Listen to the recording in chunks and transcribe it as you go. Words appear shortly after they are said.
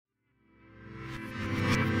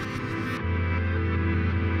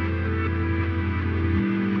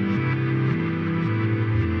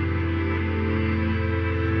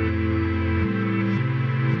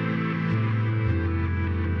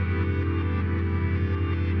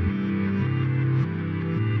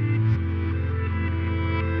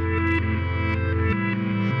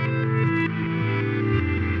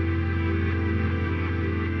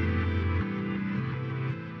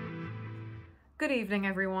evening,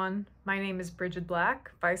 everyone. My name is Bridget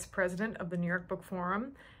Black, Vice President of the New York Book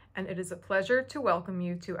Forum, and it is a pleasure to welcome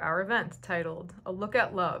you to our event titled A Look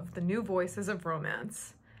at Love, The New Voices of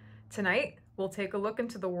Romance. Tonight, we'll take a look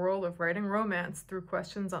into the world of writing romance through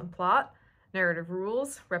questions on plot, narrative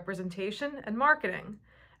rules, representation, and marketing,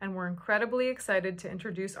 and we're incredibly excited to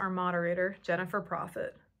introduce our moderator, Jennifer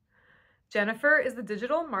Profit. Jennifer is the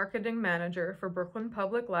Digital Marketing Manager for Brooklyn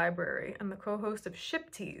Public Library and the co-host of Ship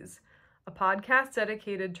Tease, a podcast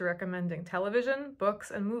dedicated to recommending television,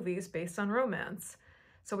 books, and movies based on romance.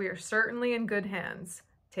 So we are certainly in good hands.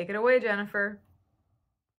 Take it away, Jennifer.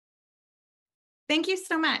 Thank you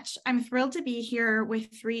so much. I'm thrilled to be here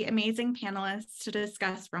with three amazing panelists to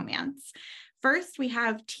discuss romance. First, we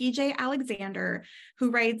have TJ Alexander,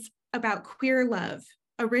 who writes about queer love.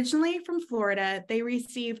 Originally from Florida, they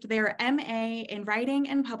received their MA in writing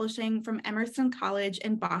and publishing from Emerson College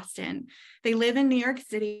in Boston. They live in New York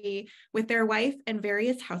City with their wife and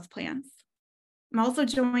various houseplants. I'm also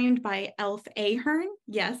joined by Elf Ahern.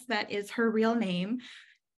 Yes, that is her real name.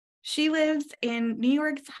 She lives in New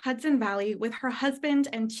York's Hudson Valley with her husband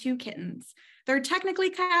and two kittens. They're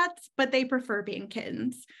technically cats, but they prefer being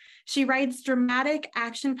kittens. She writes dramatic,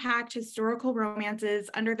 action-packed historical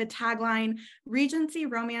romances under the tagline, Regency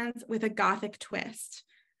Romance with a Gothic Twist.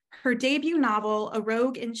 Her debut novel, A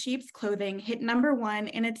Rogue in Sheep's Clothing, hit #1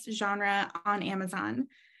 in its genre on Amazon.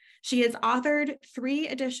 She has authored 3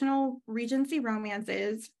 additional Regency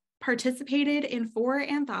romances, participated in 4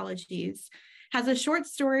 anthologies, has a short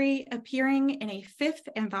story appearing in a 5th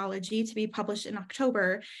anthology to be published in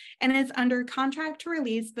October, and is under contract to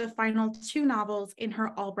release the final 2 novels in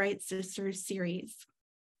her Albright Sisters series.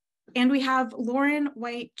 And we have Lauren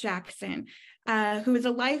White Jackson, who is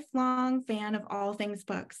a lifelong fan of all things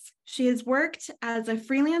books. She has worked as a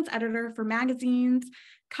freelance editor for magazines,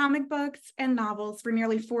 comic books, and novels for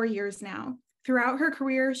nearly 4 years now. Throughout her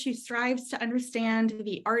career, she strives to understand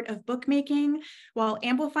the art of bookmaking while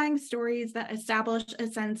amplifying stories that establish a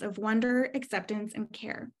sense of wonder, acceptance, and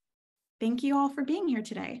care. Thank you all for being here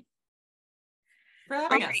today. For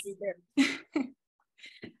having us.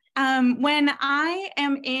 When I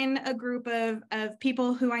am in a group of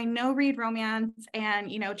people who I know read romance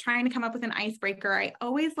and, trying to come up with an icebreaker, I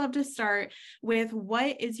always love to start with,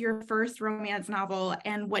 what is your first romance novel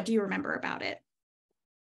and what do you remember about it?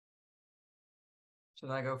 Should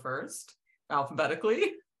I go first?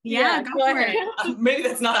 Alphabetically? Yeah, go for it. Maybe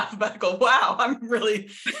that's not alphabetical. Wow, I'm really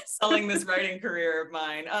selling this writing career of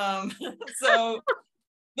mine. So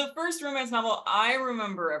the first romance novel I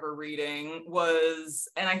remember ever reading was,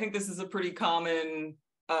 and I think this is a pretty common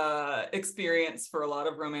experience for a lot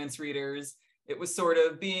of romance readers, it was sort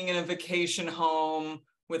of being in a vacation home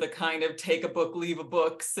with a kind of take a book, leave a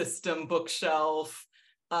book system bookshelf,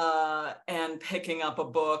 and picking up a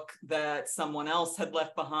book that someone else had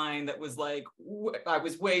left behind that was like, I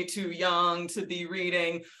was way too young to be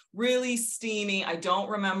reading, really steamy. I don't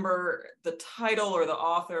remember the title or the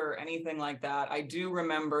author or anything like that. I do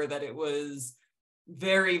remember that it was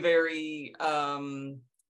very, very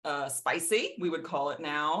spicy, we would call it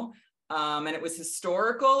now. And it was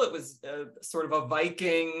historical. It was sort of a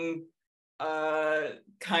Viking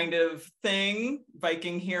kind of thing,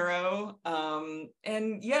 Viking hero.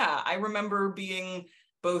 And yeah, I remember being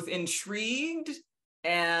both intrigued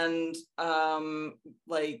and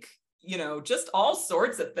just all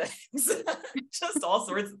sorts of things. Just all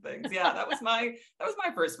sorts of things. Yeah, that was my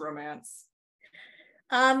first romance.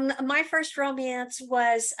 My first romance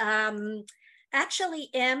was actually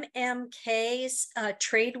MMK's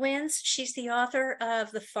Trade Winds. She's the author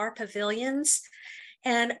of The Far Pavilions.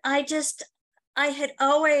 And I had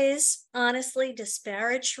always honestly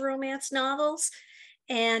disparaged romance novels.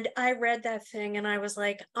 And I read that thing and I was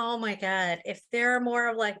like, oh my God, if there are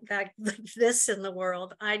more like this in the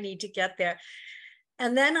world, I need to get there.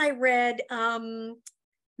 And then I read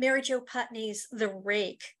Mary Jo Putney's The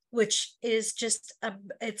Rake, which is just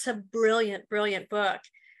it's a brilliant, brilliant book.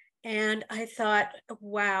 And I thought,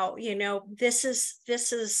 wow, this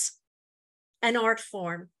is an art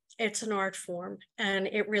form. It's an art form, and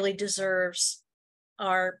it really deserves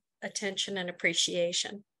our attention and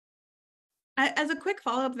appreciation. As a quick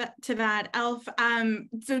follow-up to that, Elf,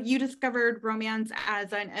 so you discovered romance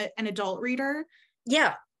as an adult reader?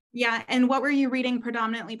 Yeah. Yeah, and what were you reading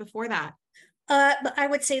predominantly before that? I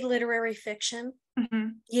would say literary fiction. Mm-hmm.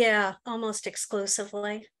 Yeah, almost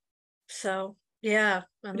exclusively. So yeah.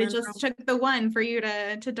 It just took the one for you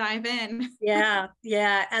to dive in. Yeah.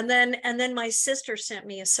 And then my sister sent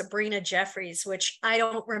me a Sabrina Jeffries, which I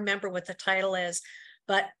don't remember what the title is,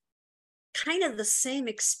 but kind of the same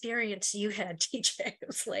experience you had, TJ. It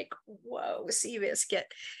was like, whoa, Seabiscuit.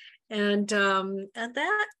 And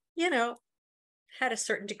that, you know, had a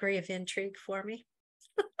certain degree of intrigue for me.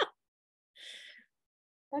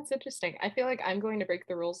 That's interesting. I feel like I'm going to break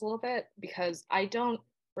the rules a little bit because I don't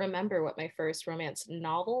remember what my first romance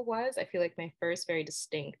novel was. I feel like my first very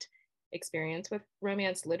distinct experience with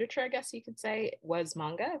romance literature, I guess you could say, was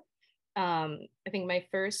manga. I think my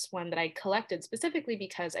first one that I collected specifically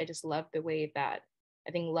because I just loved the way that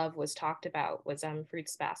I think love was talked about was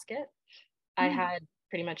Fruits Basket. I had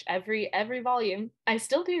pretty much every volume. I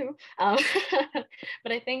still do,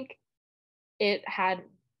 but I think it had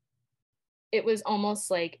it was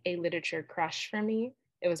almost like a literature crush for me.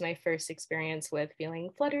 It was my first experience with feeling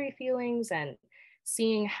fluttery feelings and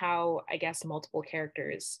seeing how, I guess, multiple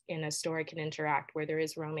characters in a story can interact where there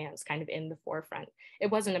is romance kind of in the forefront.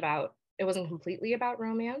 It wasn't completely about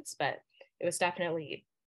romance, but it was definitely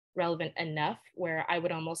relevant enough where I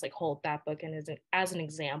would almost like hold that book and as an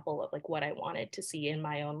example of like what I wanted to see in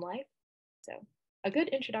my own life. So a good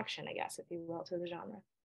introduction, I guess, if you will, to the genre.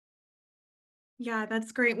 Yeah,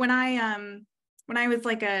 that's great. When I was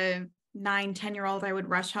like a 9-10-year-old, I would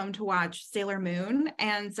rush home to watch Sailor Moon,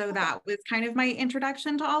 and so that was kind of my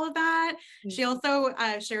introduction to all of that. She also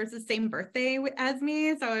shares the same birthday as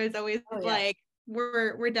me, so I was always like,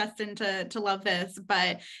 we're destined to love this.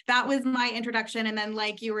 But that was my introduction, and then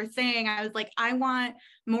like you were saying, I was like, I want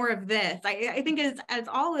more of this. I think as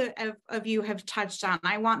all of you have touched on,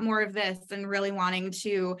 I want more of this, and really wanting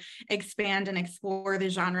to expand and explore the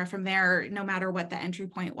genre from there, no matter what the entry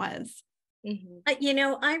point was. You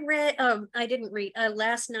know, I didn't read,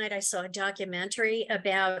 last night I saw a documentary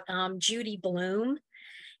about Judy Blume,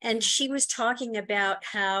 and she was talking about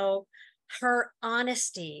how her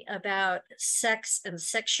honesty about sex and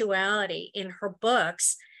sexuality in her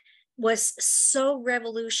books was so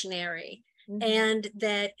revolutionary, and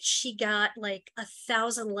that she got like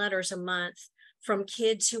 1,000 letters a month from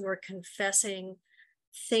kids who were confessing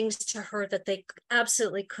things to her that they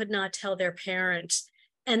absolutely could not tell their parents.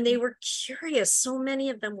 And they were curious. So many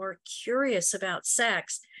of them were curious about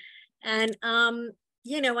sex. And,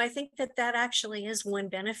 you know, I think that actually is one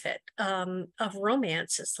benefit of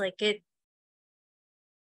romance. It's like it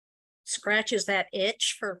scratches that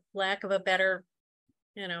itch, for lack of a better,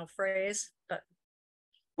 you know, phrase. But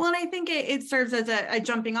well, and I think it serves as a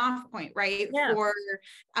jumping off point, right? Yeah. For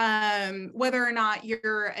whether or not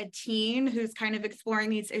you're a teen who's kind of exploring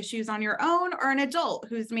these issues on your own, or an adult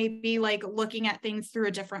who's maybe like looking at things through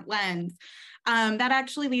a different lens. That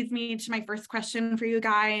actually leads me to my first question for you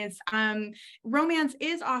guys. Romance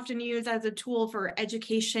is often used as a tool for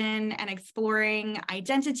education and exploring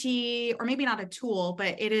identity, or maybe not a tool,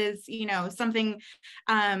 but it is, you know, something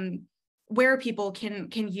where people can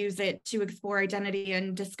use it to explore identity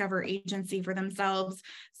and discover agency for themselves.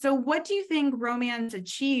 So what do you think romance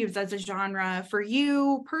achieves as a genre for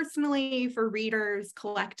you personally, for readers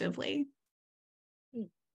collectively?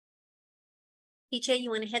 PJ,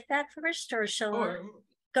 you want to hit that first, or shall I?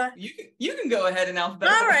 Go. You can go ahead and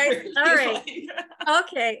alphabetical. All right.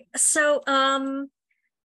 Okay. So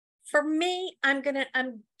for me, I'm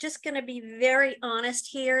just gonna be very honest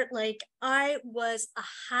here. Like, I was a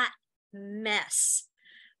hot mess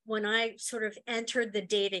when I sort of entered the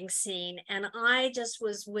dating scene, and I just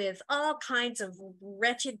was with all kinds of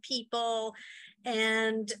wretched people,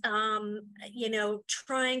 and you know,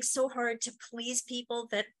 trying so hard to please people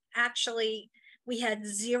that actually we had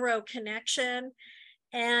zero connection.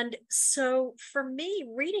 And so for me,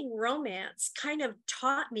 reading romance kind of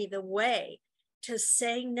taught me the way to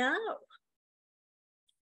say no.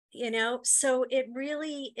 You know, so it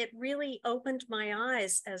really opened my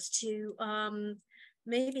eyes as to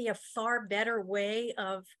maybe a far better way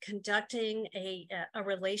of conducting a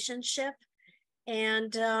relationship,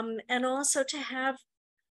 and also to have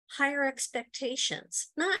higher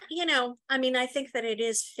expectations. Not, you know, I mean, I think that it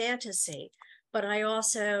is fantasy, but I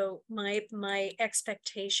also, my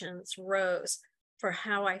expectations rose for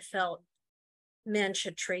how I felt men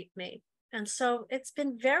should treat me. And so it's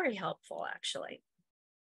been very helpful, actually.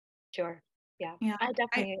 Sure. Yeah.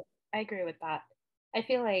 I agree with that. I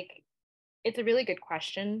feel like it's a really good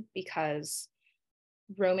question because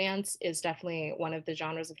romance is definitely one of the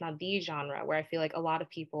genres, if not the genre, where I feel like a lot of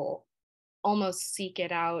people almost seek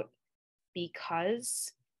it out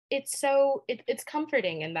because it's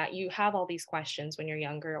comforting in that you have all these questions when you're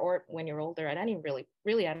younger or when you're older, at any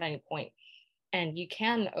really at any point, and you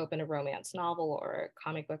can open a romance novel or a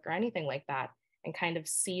comic book or anything like that and kind of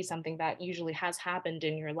see something that usually has happened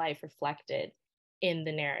in your life reflected in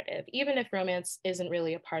the narrative. Even if romance isn't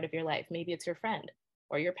really a part of your life, maybe it's your friend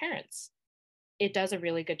or your parents. It does a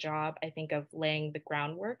really good job, I think, of laying the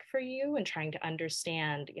groundwork for you and trying to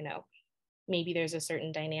understand, you know, maybe there's a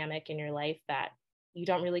certain dynamic in your life that you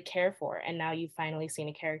don't really care for, and now you've finally seen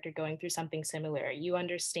a character going through something similar. You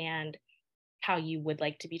understand how you would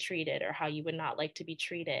like to be treated or how you would not like to be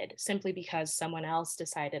treated simply because someone else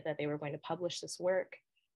decided that they were going to publish this work.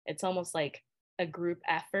 It's almost like a group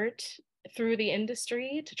effort through the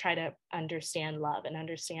industry to try to understand love and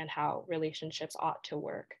understand how relationships ought to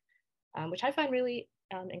work, which I find really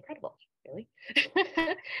incredible, really.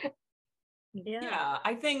 Yeah,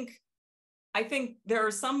 I think there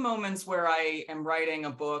are some moments where I am writing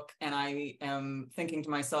a book and I am thinking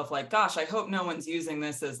to myself, like, gosh, I hope no one's using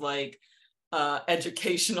this as like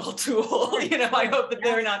educational tool. You know, I hope that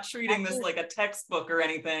they're not treating this like a textbook or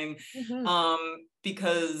anything.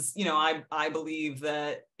 Because, you know, I believe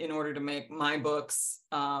that in order to make my books,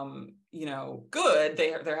 you know, good,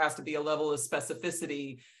 there has to be a level of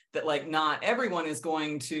specificity that, like, not everyone is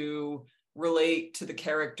going to relate to the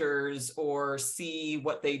characters or see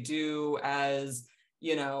what they do as,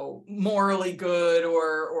 you know, morally good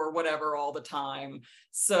or whatever all the time.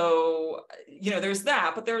 So, you know, there's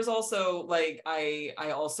that, but there's also, like, I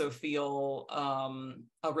also feel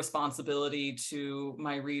a responsibility to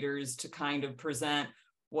my readers to kind of present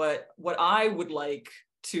what I would like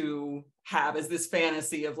to have as this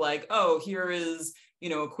fantasy of, like, oh, here is, you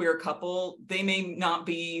know, a queer couple. They may not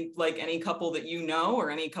be like any couple that you know or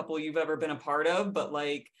any couple you've ever been a part of, but,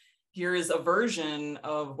 like, here is a version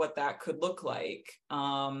of what that could look like,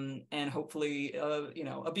 and hopefully, you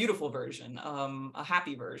know, a beautiful version, a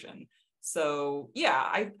happy version. So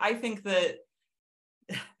yeah, I think that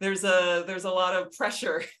there's a lot of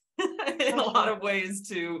pressure in a lot of ways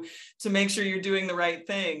to make sure you're doing the right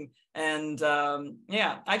thing, and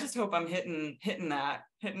yeah, I just hope I'm hitting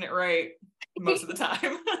it right most of the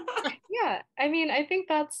time. Yeah, I mean, I think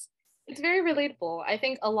it's very relatable. I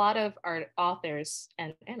think a lot of art authors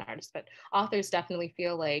and artists, but authors definitely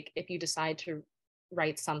feel like if you decide to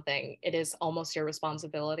write something, it is almost your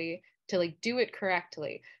responsibility to, like, do it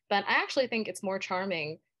correctly. But I actually think it's more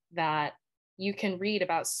charming that you can read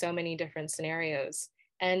about so many different scenarios.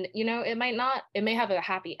 And, you know, it may have a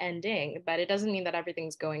happy ending, but it doesn't mean that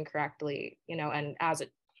everything's going correctly, you know, and as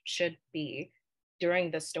it should be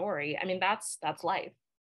during the story. I mean, that's life.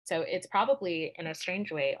 So it's probably, in a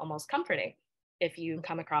strange way, almost comforting if you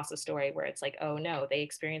come across a story where it's like, oh no, they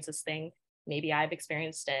experienced this thing. Maybe I've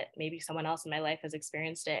experienced it. Maybe someone else in my life has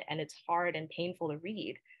experienced it. And it's hard and painful to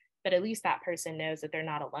read. But at least that person knows that they're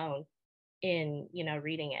not alone in, you know,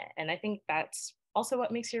 reading it. And I think that's also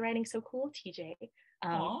what makes your writing so cool, TJ.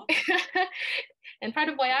 And part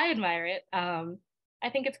of why I admire it. I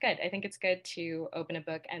think it's good. I think it's good to open a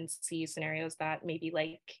book and see scenarios that maybe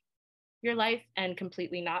like your life and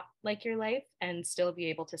completely not like your life, and still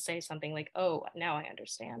be able to say something like, oh, now I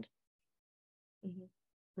understand.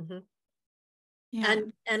 Yeah.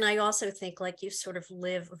 And I also think, like, you sort of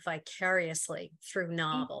live vicariously through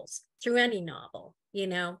novels, through any novel, you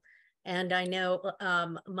know. And I know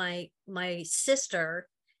my sister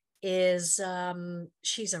is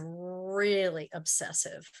she's a really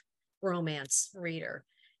obsessive romance reader,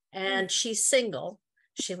 and she's single.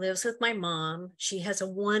 She lives with my mom. She has a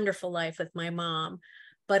wonderful life with my mom,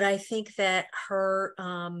 but I think that her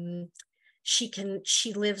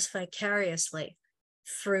she lives vicariously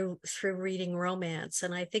through reading romance,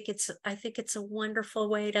 and I think it's a wonderful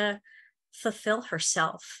way to fulfill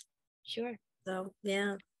herself. Sure. So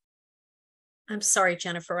yeah. I'm sorry,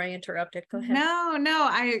 Jennifer, I interrupted. Go ahead.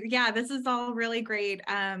 No, this is all really great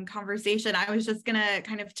conversation. I was just gonna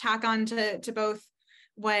kind of tack on to both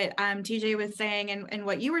what TJ was saying and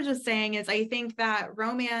what you were just saying. Is I think that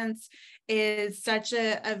romance is such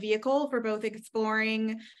a vehicle for both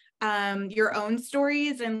exploring your own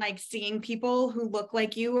stories and, like, seeing people who look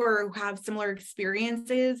like you or who have similar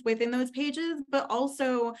experiences within those pages, but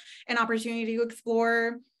also an opportunity to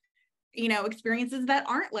explore, you know, experiences that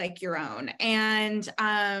aren't like your own. And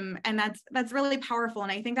that's really powerful.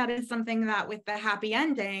 And I think that is something that with the happy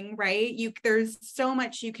ending, right, there's so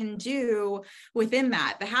much you can do within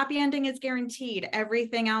that. The happy ending is guaranteed.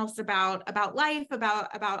 Everything else about life, about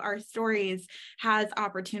our stories has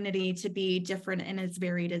opportunity to be different and as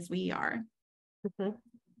varied as we are.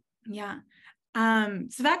 Yeah.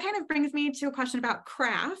 So that kind of brings me to a question about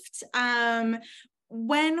craft.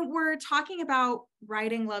 When we're talking about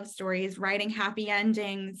writing love stories, writing happy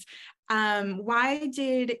endings, why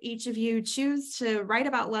did each of you choose to write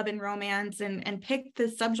about love and romance and pick the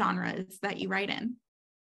subgenres that you write in?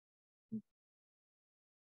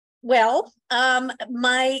 Well, I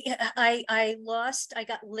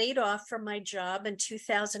got laid off from my job in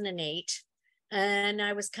 2008, and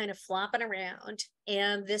I was kind of flopping around.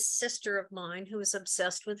 And this sister of mine, who was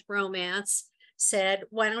obsessed with romance, said,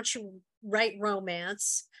 why don't you write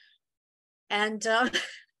romance? And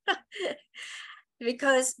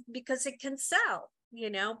because it can sell,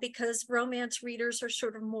 because romance readers are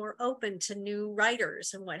sort of more open to new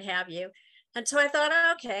writers and what have you. And so I thought,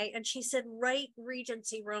 okay. And she said, write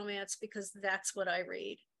Regency romance because that's what I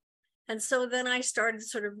read. And so then I started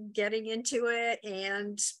sort of getting into it,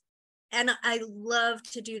 and I love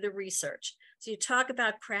to do the research. So you talk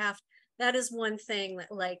about craft. That is one thing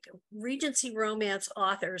that, like, Regency romance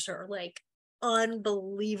authors are like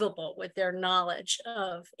unbelievable with their knowledge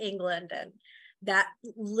of England, and that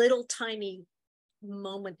little tiny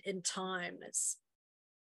moment in time is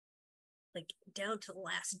like down to the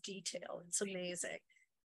last detail. It's amazing.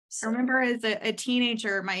 I remember as a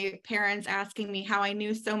teenager, my parents asking me how I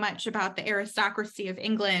knew so much about the aristocracy of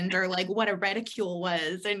England, or like what a reticule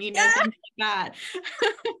was, and things like that.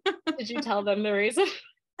 Did you tell them the reason?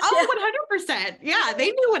 Oh, 100%. Yeah, they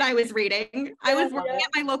knew what I was reading. I was working at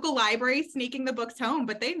my local library, sneaking the books home,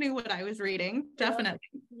 but they knew what I was reading. Definitely.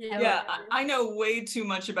 Yeah, I know way too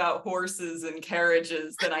much about horses and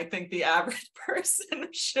carriages than I think the average person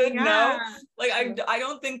should know. Like, I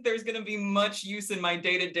don't think there's going to be much use in my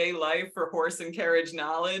day-to-day life for horse and carriage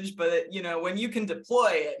knowledge, but when you can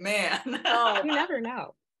deploy it, man. Oh, you never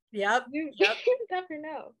know. Yep. You never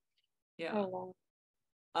know. Yeah. Oh, wow.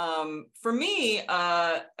 For me,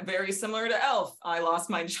 very similar to Elf, I lost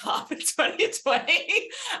my job in 2020.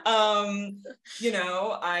 I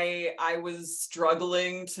was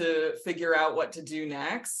struggling to figure out what to do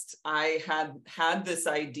next. I had this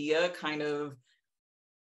idea kind of,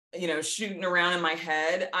 shooting around in my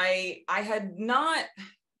head. I had not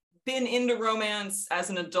been into romance as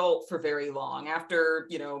an adult for very long. After,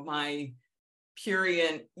 my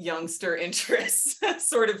prurient youngster interests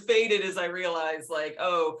sort of faded, as I realized, like,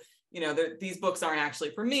 these books aren't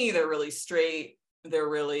actually for me. They're really straight. They're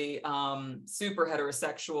really super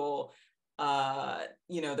heterosexual.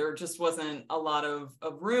 There just wasn't a lot of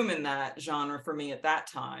room in that genre for me at that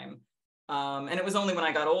time. And it was only when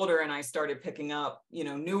I got older and I started picking up,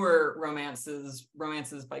 newer romances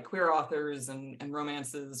by queer authors and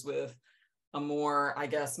romances with a more, I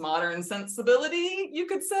guess, modern sensibility, you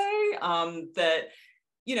could say, that,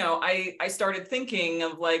 I started thinking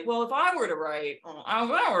of like, well, if I were to write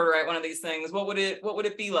one of these things, what would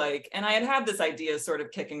it be like? And I had this idea sort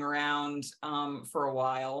of kicking around for a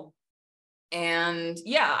while. And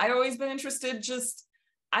yeah, I'd always been interested just,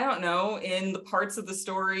 I don't know, in the parts of the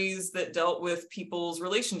stories that dealt with people's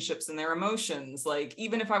relationships and their emotions. Like,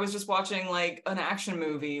 even if I was just watching like an action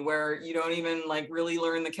movie where you don't even like really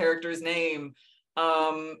learn the character's name,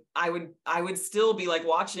 I would still be like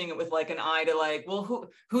watching it with like an eye to like, well,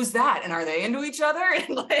 who's that? And are they into each other?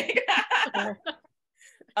 And like,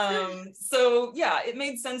 so yeah, it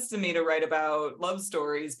made sense to me to write about love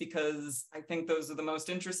stories because I think those are the most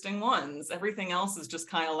interesting ones. Everything else is just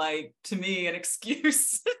kind of like, to me, an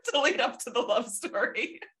excuse to lead up to the love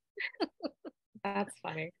story. That's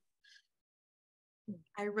funny.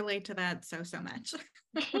 I relate to that so much.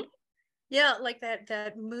 Yeah, like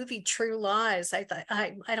that movie True Lies. I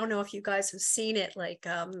don't know if you guys have seen it, like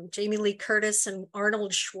Jamie Lee Curtis and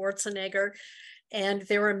Arnold Schwarzenegger, and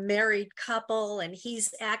they're a married couple, and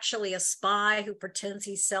he's actually a spy who pretends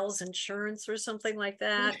he sells insurance or something like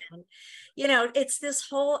that. And it's this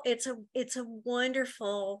whole, it's a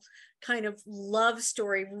wonderful kind of love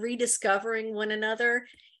story, rediscovering one another,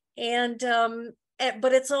 and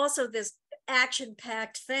but it's also this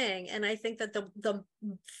action-packed thing. And I think that the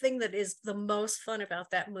thing that is the most fun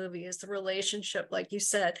about that movie is the relationship. Like you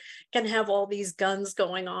said, can have all these guns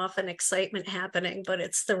going off and excitement happening, but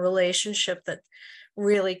it's the relationship that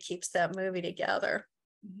really keeps that movie together.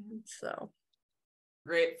 So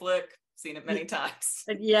great flick, seen it many times.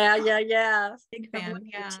 Yeah. Big fan.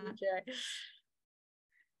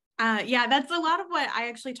 Yeah, that's a lot of what I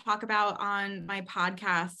actually talk about on my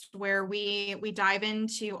podcast, where we dive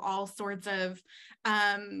into all sorts of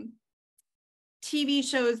TV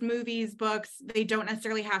shows, movies, books. They don't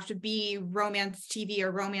necessarily have to be romance TV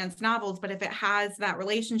or romance novels, but if it has that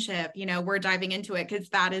relationship, we're diving into it because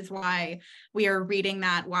that is why we are reading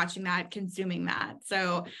that, watching that, consuming that.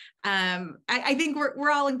 So I think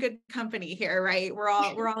we're all in good company here, right? We're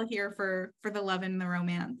all here for the love and the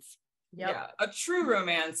romance. Yep. Yeah, a true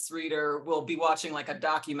romance reader will be watching like a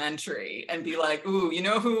documentary and be like, ooh,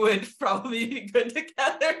 who would probably be good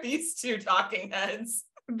together? These two talking heads.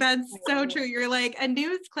 That's so true. You're like a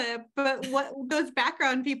news clip, but what those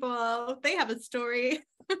background people, they have a story.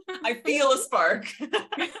 I feel a spark.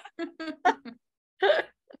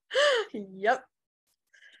 Yep.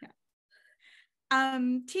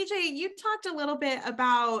 TJ, you talked a little bit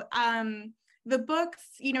about the books,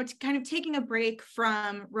 you know, kind of taking a break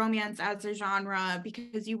from romance as a genre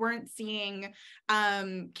because you weren't seeing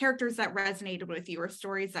characters that resonated with you or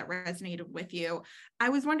stories that resonated with you. I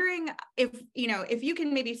was wondering if, you know, if you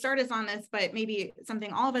can maybe start us on this, but maybe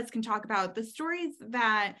something all of us can talk about, the stories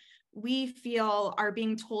that we feel are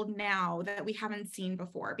being told now that we haven't seen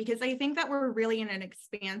before, because I think that we're really in an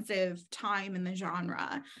expansive time in the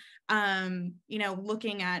genre, you know,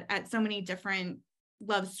 looking at so many different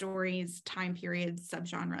love stories, time periods,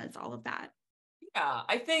 subgenres, all of that. Yeah,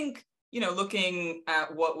 I think, you know, looking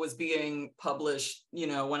at what was being published, you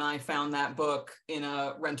know, when I found that book in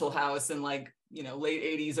a rental house in like, you know, late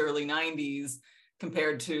 80s, early 90s,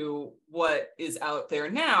 compared to what is out there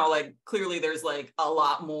now, like clearly there's like a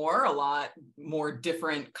lot more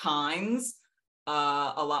different kinds,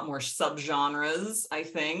 a lot more subgenres, I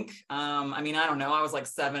think. I mean, I don't know, I was like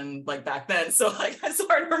 7 like back then, so like it's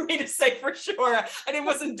hard for me to say for sure.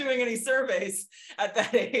 Wasn't doing any surveys at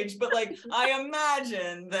that age, but like I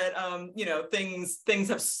imagine that you know, things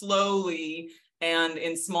have slowly and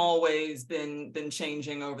in small ways been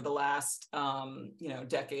changing over the last you know,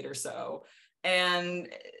 decade or so. And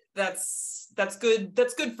that's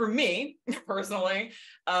good for me personally,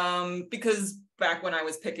 because back when I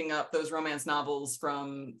was picking up those romance novels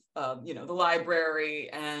from you know, the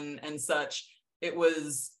library and such, it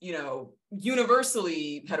was, you know,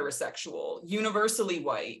 universally heterosexual, universally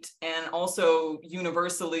white, and also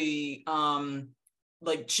universally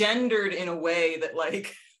like gendered in a way that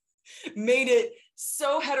like made it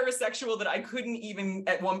so heterosexual that I couldn't even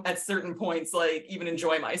at certain points like even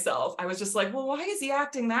enjoy myself. I was just like, well, why is he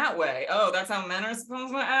acting that way? Oh, that's how men are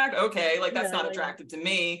supposed to act? Okay, like that's not attractive to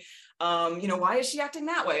me. You know, why is she acting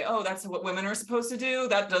that way? Oh, that's what women are supposed to do?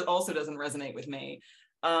 That also doesn't resonate with me.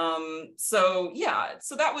 So yeah,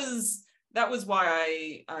 so that was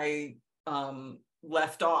why I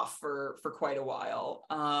left off for quite a while.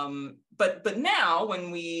 But now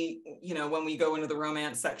when we, you know, when we go into the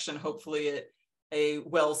romance section, hopefully at a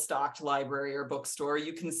well-stocked library or bookstore,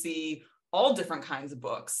 you can see all different kinds of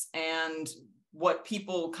books. And what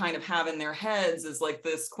people kind of have in their heads is like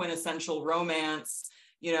this quintessential romance,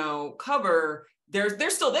 you know, cover. They're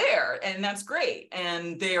still there, and that's great.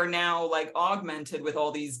 And they are now like augmented with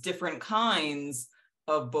all these different kinds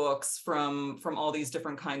of books from all these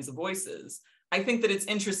different kinds of voices. I think that it's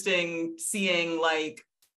interesting seeing like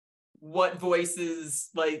what voices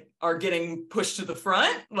like are getting pushed to the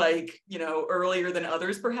front, like, you know, earlier than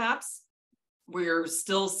others perhaps. We're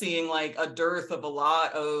still seeing like a dearth of a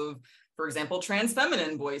lot of, for example, trans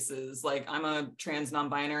feminine voices. Like I'm a trans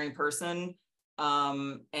non-binary person,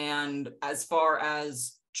 and as far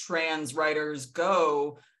as trans writers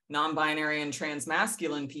go, non-binary and trans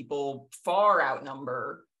masculine people far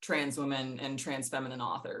outnumber trans women and trans feminine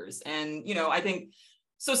authors. And, you know, I think,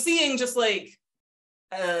 so seeing just like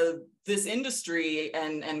this industry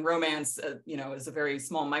and romance, you know, is a very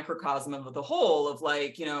small microcosm of the whole of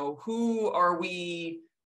like, you know, who are we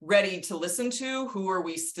ready to listen to? Who are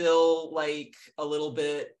we still like a little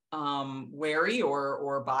bit wary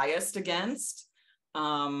or biased against?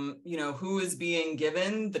 You know, who is being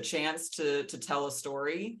given the chance to tell a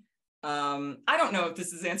story? I don't know if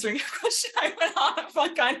this is answering your question. I went on a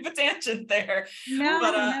fun kind of a tangent there. No,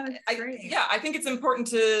 but no, it's great. yeah, I think it's important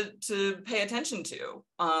to pay attention to,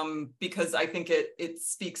 because I think it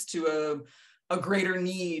speaks to a greater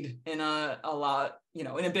need in a lot, you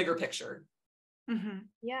know, in a bigger picture. Mm-hmm.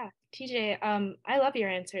 Yeah, TJ, I love your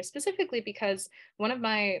answer, specifically because one of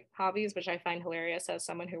my hobbies, which I find hilarious as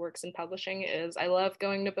someone who works in publishing, is I love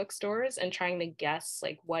going to bookstores and trying to guess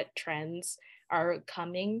like what trends are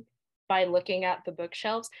coming by looking at the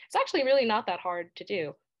bookshelves. It's actually really not that hard to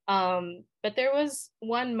do. But there was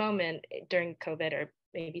one moment during COVID, or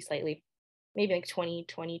maybe like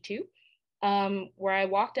 2022, where I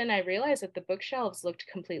walked in, I realized that the bookshelves looked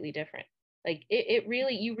completely different. Like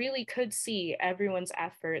you really could see everyone's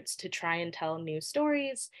efforts to try and tell new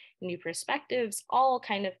stories, new perspectives, all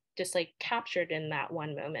kind of just like captured in that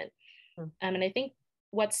one moment. And I think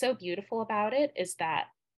what's so beautiful about it is that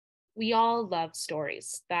we all love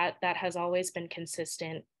stories. That has always been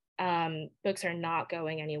consistent. Books are not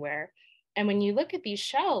going anywhere. And when you look at these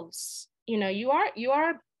shelves, you know, you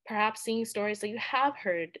are perhaps seeing stories that you have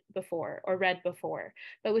heard before or read before,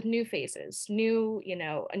 but with new faces, you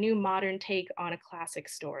know, a new modern take on a classic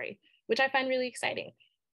story, which I find really exciting.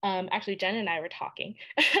 Actually, Jen and I were talking,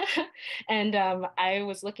 and I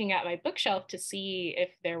was looking at my bookshelf to see if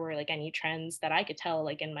there were like any trends that I could tell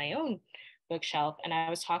like in my own bookshelf, and I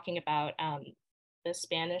was talking about the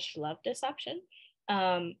Spanish love deception,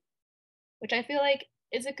 which I feel like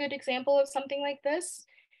is a good example of something like this.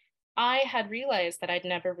 I had realized that I'd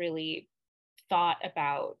never really thought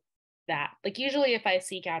about that. Like usually if I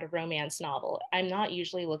seek out a romance novel, I'm not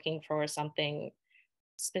usually looking for something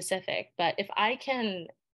specific, but if I can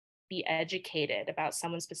be educated about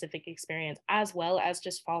someone's specific experience as well as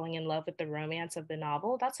just falling in love with the romance of the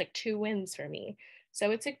novel, that's like 2 wins for me. So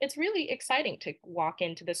it's really exciting to walk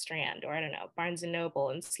into the Strand or I don't know, Barnes and Noble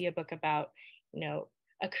and see a book about,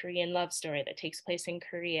 a Korean love story that takes place in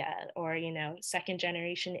Korea, or second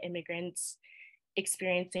generation immigrants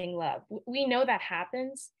experiencing love. We know that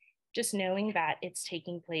happens. Just knowing that it's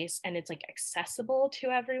taking place and it's like accessible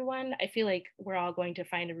to everyone, I feel like we're all going to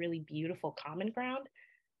find a really beautiful common ground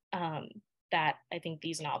that I think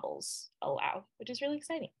these novels allow, which is really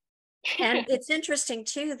exciting. And it's interesting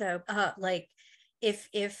too, though, like if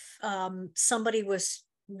somebody was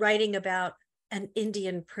writing about an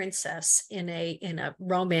Indian princess in a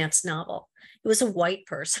romance novel, it was a white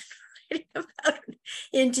person writing about an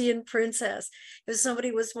Indian princess. If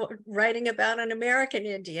somebody was writing about an American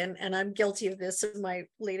Indian, and I'm guilty of this in my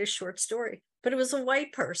latest short story, but it was a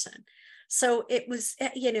white person. So it was,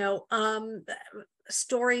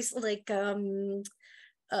 stories like Pearl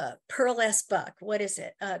S. Buck, what is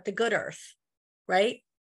it? The Good Earth, right?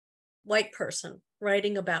 White person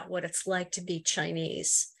writing about what it's like to be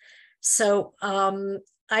Chinese. So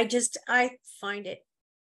I find it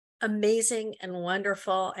amazing and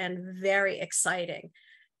wonderful and very exciting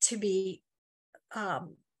to be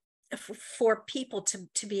for people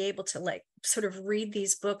to be able to like sort of read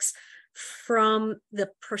these books from the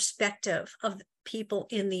perspective of people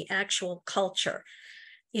in the actual culture.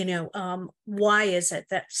 Why is it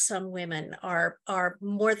that some women are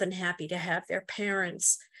more than happy to have their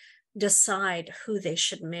parents decide who they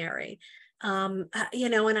should marry? And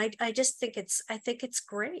I just think it's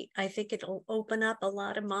great. I think it'll open up a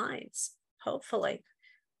lot of minds, hopefully.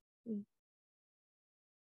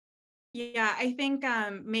 Yeah, I think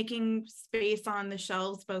making space on the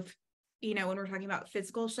shelves, both, when we're talking about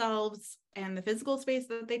physical shelves and the physical space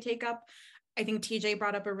that they take up, I think TJ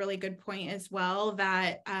brought up a really good point as well,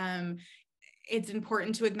 that it's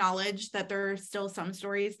important to acknowledge that there are still some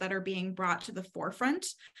stories that are being brought to the forefront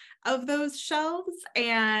of those shelves,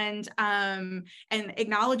 and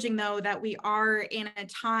acknowledging though that we are in a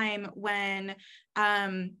time when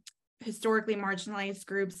historically marginalized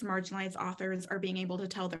groups, marginalized authors are being able to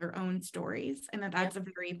tell their own stories, and that's a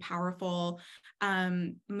very powerful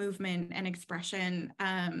movement and expression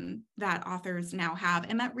that authors now have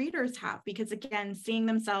and that readers have, because again, seeing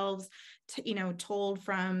themselves told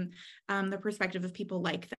from the perspective of people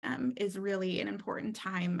like them is really an important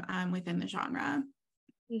time within the genre.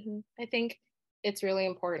 Mm-hmm. I think it's really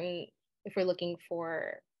important, if we're looking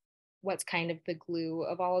for what's kind of the glue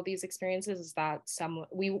of all of these experiences, is that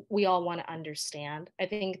we all want to understand. I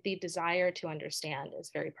think the desire to understand is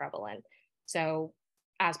very prevalent. So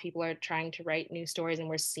as people are trying to write new stories and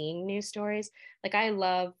we're seeing new stories, like I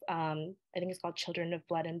love, I think it's called Children of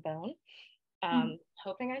Blood and Bone.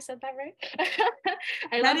 Hoping I said that right.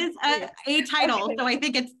 That is a title, okay. So I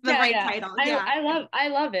think it's the right title. Yeah, I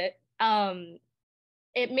love it.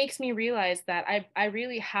 It makes me realize that I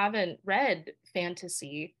really haven't read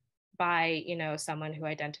fantasy by someone who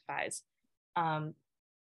identifies or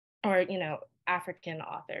African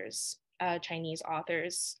authors, Chinese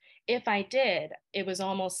authors. If I did, it was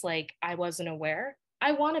almost like I wasn't aware.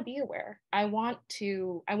 I want to be aware. I want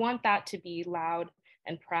that to be loud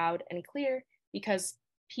and proud and clear, because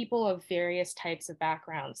people of various types of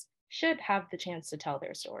backgrounds should have the chance to tell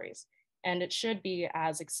their stories, and it should be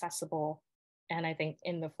as accessible and I think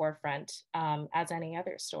in the forefront as any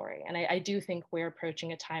other story. And I do think we're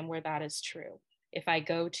approaching a time where that is true. If I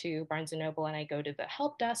go to Barnes & Noble and I go to the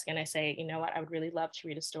help desk and I say, you know what, I would really love to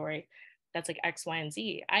read a story that's like X, Y, and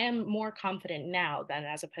Z, I am more confident now than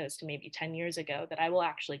as opposed to maybe 10 years ago that I will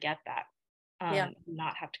actually get that,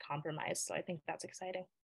 not have to compromise. So I think that's exciting.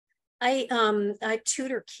 I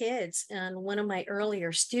tutor kids, and one of my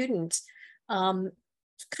earlier students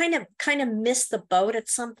kind of missed the boat at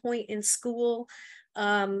some point in school,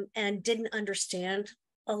 and didn't understand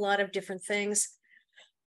a lot of different things.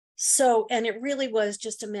 So, and it really was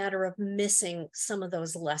just a matter of missing some of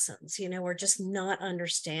those lessons, or just not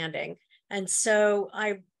understanding. And so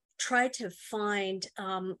I tried to find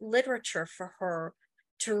literature for her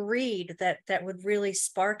to read that would really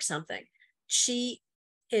spark something. She's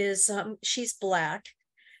Black,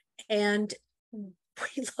 and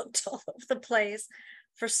we looked all over the place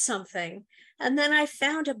for something. And then I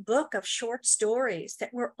found a book of short stories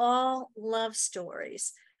that were all love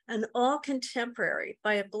stories and all contemporary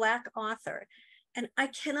by a Black author. And I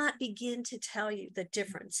cannot begin to tell you the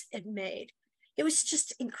difference it made. It was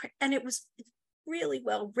just incredible. And it was really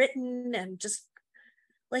well written and just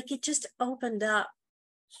Like it just opened up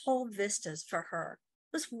whole vistas for her.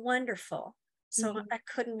 It was wonderful. So I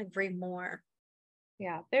couldn't agree more.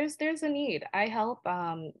 Yeah, there's a need. I help.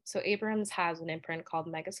 So Abrams has an imprint called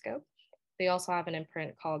Megascope. They also have an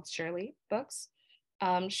imprint called Shirley Books.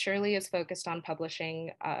 Shirley is focused on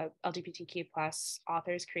publishing LGBTQ plus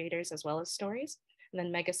authors, creators, as well as stories. And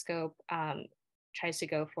then Megascope tries to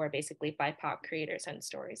go for basically BIPOC creators and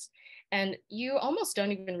stories. And you almost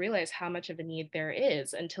don't even realize how much of a need there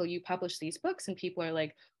is until you publish these books and people are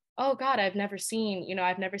like, oh God, I've never seen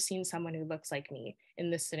someone who looks like me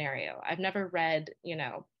in this scenario. I've never read,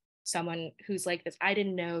 someone who's like this. I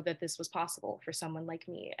didn't know that this was possible for someone like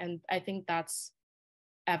me. And I think that's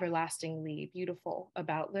everlastingly beautiful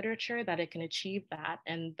about literature, that it can achieve that.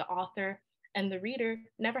 And the author and the reader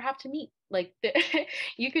never have to meet. Like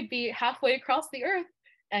you could be halfway across the earth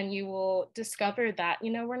and you will discover that,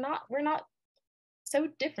 we're not so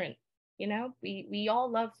different. We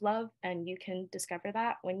all love, and you can discover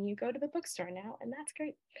that when you go to the bookstore now, and that's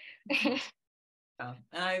great. Yeah.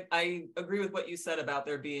 And I agree with what you said about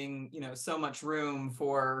there being, so much room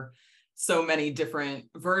for so many different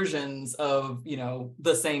versions of,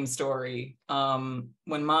 the same story.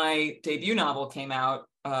 When my debut novel came out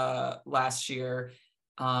last year,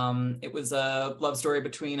 it was a love story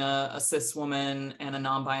between a cis woman and a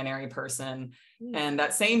non-binary person. And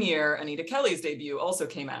that same year, Anita Kelly's debut also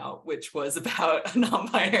came out, which was about a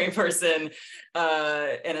non-binary person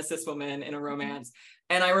and a cis woman in a romance.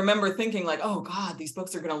 And I remember thinking like, oh God, these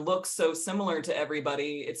books are going to look so similar to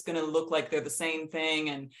everybody. It's going to look like they're the same thing.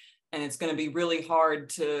 And it's going to be really hard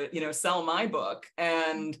to, sell my book.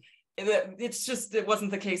 And it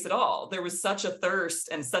wasn't the case at all. There was such a thirst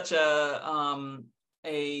and such a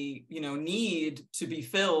need to be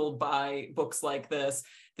filled by books like this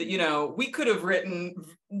that, we could have written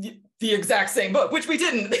the exact same book, which we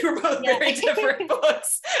didn't. They were both very different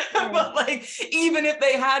books. But like, even if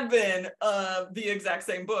they had been the exact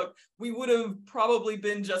same book, we would have probably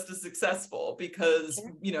been just as successful because,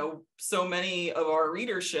 so many of our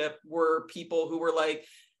readership were people who were like,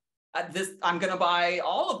 I'm going to buy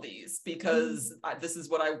all of these because this is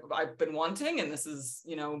what I've been wanting. And this is,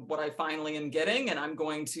 what I finally am getting. And I'm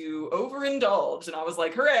going to overindulge. And I was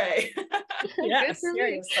like, hooray. Yes,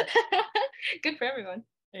 good for everyone.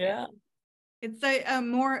 Yeah. It's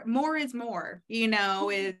more is more,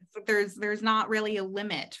 there's not really a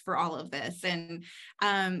limit for all of this. And,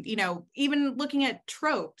 even looking at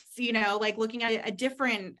tropes, like looking at a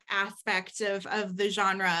different aspect of the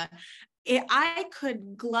genre, I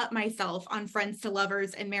could glut myself on friends to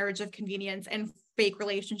lovers and marriage of convenience and fake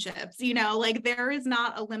relationships, like there is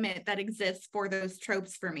not a limit that exists for those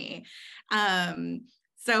tropes for me.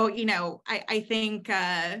 So, I think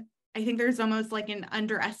there's almost like an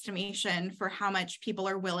underestimation for how much people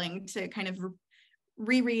are willing to kind of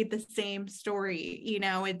reread the same story.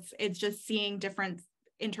 It's just seeing different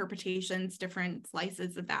interpretations, different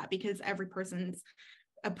slices of that, because every person's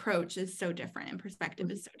approach is so different and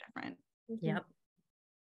perspective is so different. Yep.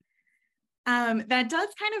 That does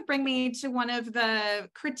kind of bring me to one of the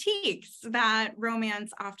critiques that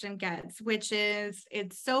romance often gets, which is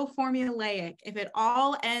it's so formulaic. If it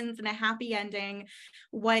all ends in a happy ending,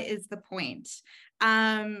 what is the point?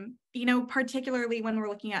 Particularly when we're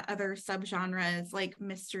looking at other subgenres like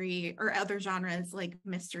mystery or other genres like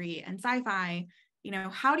mystery and sci-fi,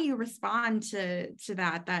 how do you respond to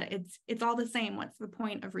that it's all the same? What's the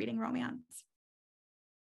point of reading romance?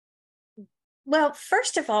 Well,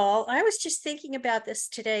 first of all, I was just thinking about this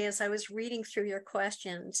today as I was reading through your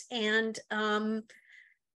questions, and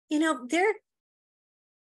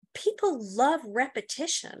people love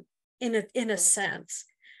repetition in a sense.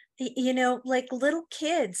 Like little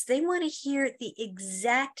kids, they want to hear the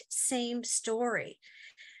exact same story,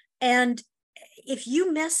 and if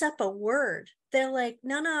you mess up a word, they're like,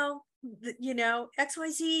 no,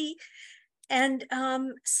 XYZ, and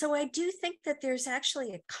so I do think that there's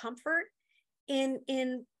actually a comfort in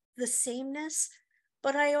the sameness,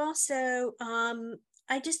 but I also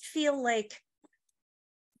I just feel like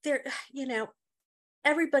there,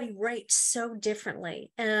 everybody writes so differently,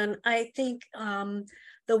 and I think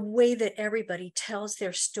the way that everybody tells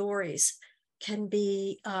their stories can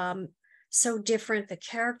be so different. The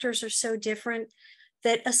characters are so different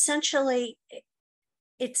that essentially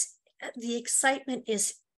it's the excitement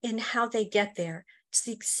is in how they get there. It's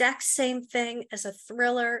the exact same thing as a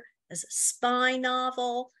thriller, as a spy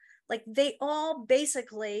novel. Like they all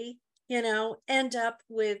basically, end up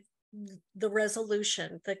with the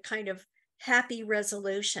resolution, the kind of happy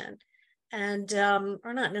resolution, and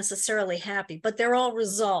or not necessarily happy, but they're all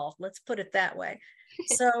resolved. Let's put it that way.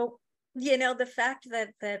 So, the fact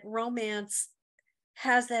that romance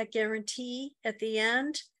has that guarantee at the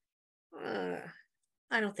end,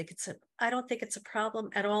 I don't think it's a problem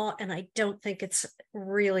at all, and I don't think it's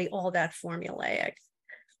really all that formulaic.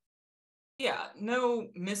 Yeah, no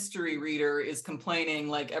mystery reader is complaining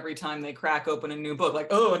like every time they crack open a new book, like,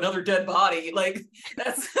 oh, another dead body. Like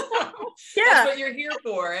that's that's what you're here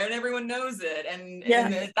for, and everyone knows it, and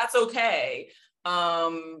that's okay.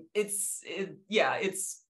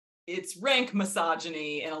 It's rank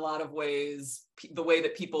misogyny in a lot of ways, the way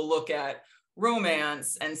that people look at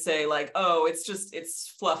romance and say like, oh,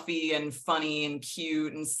 it's fluffy and funny and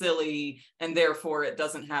cute and silly, and therefore it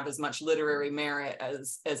doesn't have as much literary merit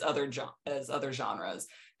as other genres.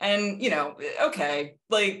 And okay,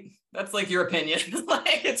 like that's like your opinion.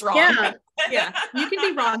 Like it's wrong. Yeah, you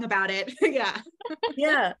can be wrong about it.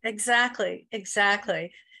 Yeah, exactly. But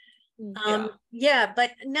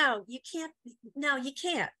no, you can't.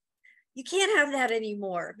 You can't have that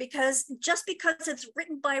anymore, because just because it's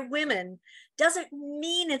written by women doesn't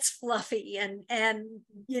mean it's fluffy and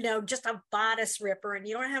just a bodice ripper and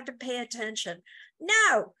you don't have to pay attention.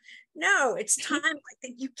 No, it's time.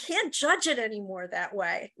 You can't judge it anymore that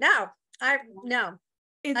way. It's I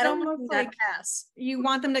don't almost like you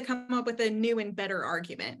want them to come up with a new and better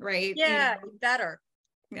argument, right? Yeah, better.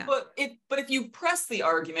 Yeah. But if you press the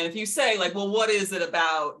argument, if you say like, well, what is it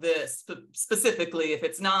about this specifically? If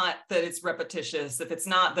it's not that it's repetitious, if it's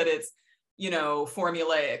not that it's,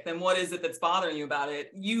 formulaic, then what is it that's bothering you about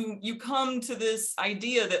it? You come to this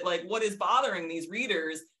idea that like what is bothering these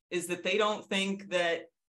readers is that they don't think that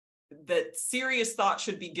serious thought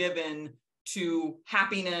should be given to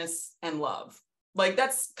happiness and love. Like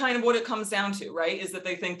that's kind of what it comes down to, right? Is that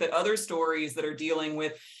they think that other stories that are dealing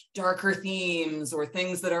with darker themes or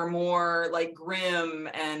things that are more like grim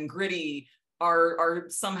and gritty are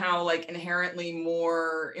somehow like inherently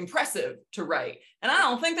more impressive to write. And I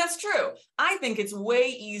don't think that's true. I think it's way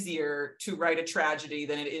easier to write a tragedy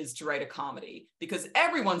than it is to write a comedy, because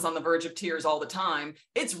everyone's on the verge of tears all the time.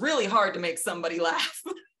 It's really hard to make somebody laugh.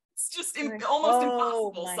 It's just almost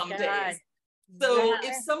impossible some days. So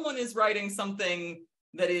if someone is writing something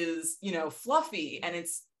that is, fluffy and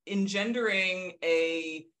it's engendering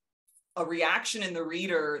a reaction in the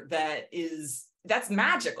reader that's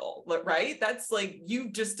magical, right? That's like,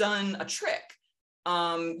 you've just done a trick.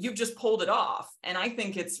 You've just pulled it off. And I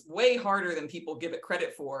think it's way harder than people give it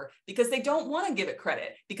credit for, because they don't want to give it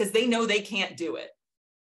credit because they know they can't do it.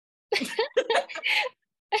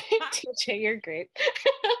 TJ, you're great.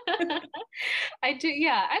 I do.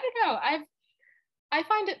 Yeah, I don't know. I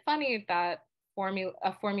find it funny that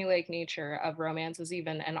a formulaic nature of romance is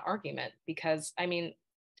even an argument, because I mean,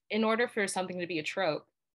 in order for something to be a trope,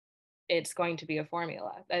 it's going to be a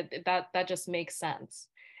formula. That just makes sense.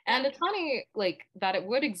 And it's funny like that it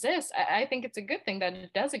would exist. I think it's a good thing that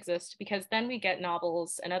it does exist, because then we get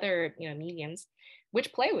novels and other mediums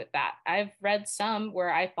which play with that. I've read some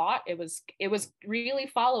where I thought it was really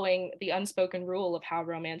following the unspoken rule of how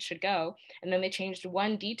romance should go, and then they changed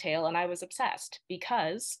one detail and I was obsessed,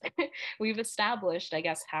 because we've established, I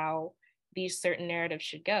guess, how these certain narratives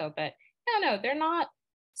should go. But no, they're not.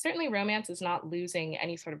 Certainly romance is not losing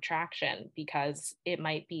any sort of traction because it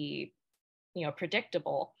might be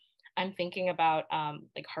predictable. I'm thinking about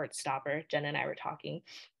like Heartstopper. Jen and I were talking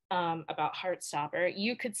about Heartstopper.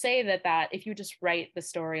 You could say that if you just write the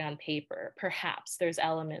story on paper, perhaps there's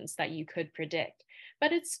elements that you could predict,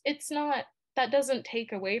 but it's not. That doesn't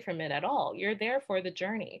take away from it at all. You're there for the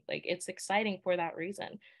journey. Like, it's exciting for that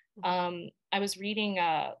reason. I was reading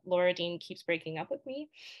Laura Dean Keeps Breaking Up With Me.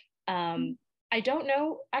 I don't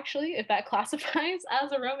know actually if that classifies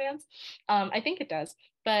as a romance. I think it does.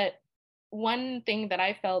 But one thing that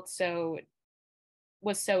I felt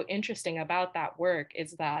was so interesting about that work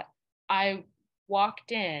is that I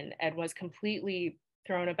walked in and was completely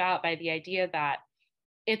thrown about by the idea that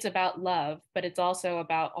it's about love, but it's also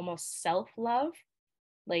about almost self-love.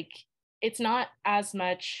 Like, it's not as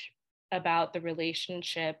much about the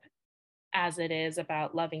relationship as it is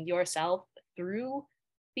about loving yourself through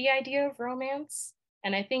the idea of romance.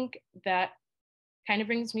 And I think that kind of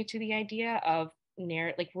brings me to the idea of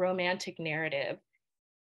romantic narrative,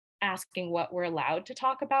 asking what we're allowed to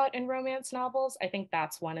talk about in romance novels. I think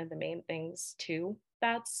that's one of the main things too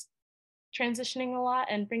that's transitioning a lot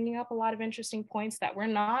and bringing up a lot of interesting points that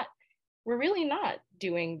we're really not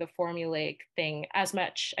doing the formulaic thing as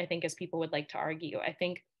much, I think, as people would like to argue. I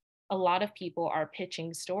think a lot of people are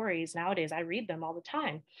pitching stories nowadays, I read them all the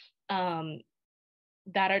time,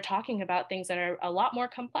 that are talking about things that are a lot more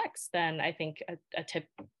complex than I think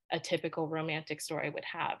a typical romantic story would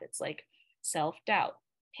have. It's like self-doubt,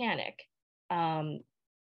 panic,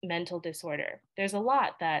 mental disorder. There's a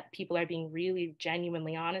lot that people are being really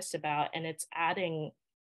genuinely honest about, and it's adding,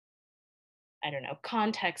 I don't know,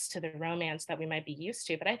 context to the romance that we might be used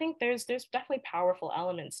to. But I think there's definitely powerful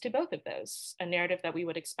elements to both of those, a narrative that we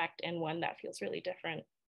would expect and one that feels really different.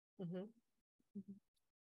 Mm-hmm.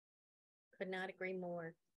 Could not agree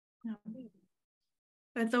more. No.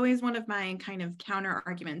 That's always one of my kind of counter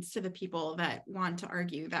arguments to the people that want to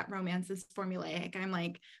argue that romance is formulaic. I'm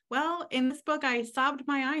like, well, in this book, I sobbed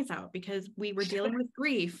my eyes out because we were dealing with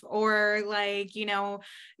grief, or like, you know,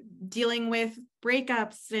 dealing with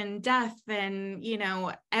breakups and death and, you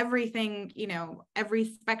know, everything, you know, every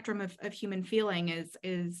spectrum of human feeling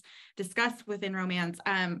is discussed within romance.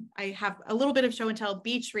 I have a little bit of show and tell.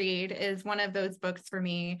 Beach Read is one of those books for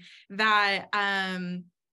me that,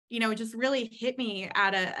 you know, it just really hit me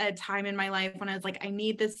at a time in my life when I was like, I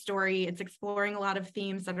need this story. It's exploring a lot of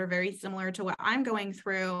themes that are very similar to what I'm going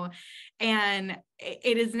through. And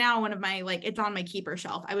it is now one of my, like, it's on my keeper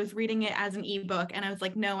shelf. I was reading it as an ebook and I was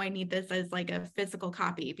like, no, I need this as like a physical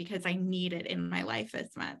copy because I need it in my life as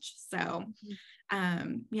much. So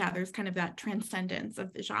yeah, there's kind of that transcendence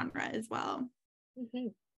of the genre as well. Mm-hmm.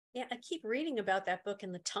 Yeah, I keep reading about that book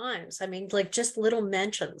in the Times. I mean, like just little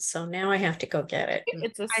mentions. So now I have to go get it.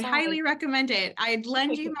 It's a I highly recommend it. I'd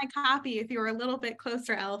lend you my copy if you were a little bit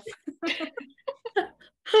closer, Elf. But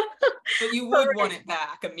you would want it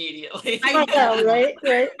back immediately. I know, right?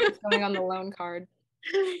 It's going on the loan card.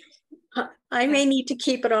 I may need to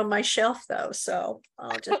keep it on my shelf though, so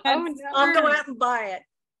I'll just Oh, no. I'll go out and buy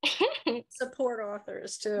it. Support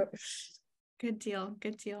authors too. Good deal.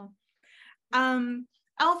 Good deal.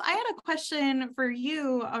 Elf, I had a question for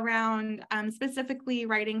you around specifically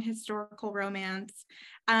writing historical romance.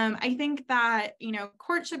 I think that, you know,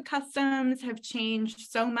 courtship customs have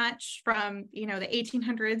changed so much from, you know, the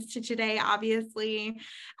 1800s to today, obviously.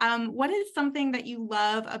 What is something that you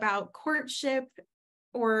love about courtship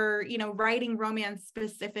or, you know, writing romance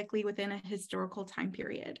specifically within a historical time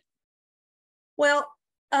period? Well,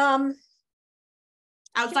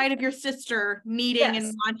 outside of your sister needing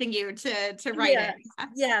and wanting you to write it.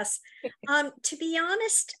 Yes. To be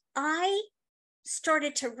honest, I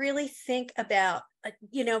started to really think about,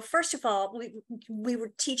 you know, first of all, we were,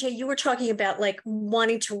 TJ, you were talking about like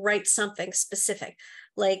wanting to write something specific.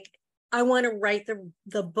 Like, I want to write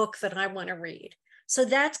the book that I want to read. So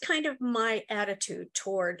that's kind of my attitude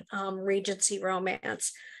toward Regency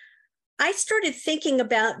romance. I started thinking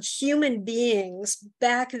about human beings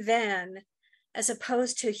back then as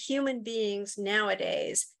opposed to human beings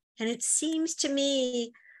nowadays. And it seems to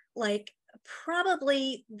me like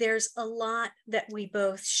probably there's a lot that we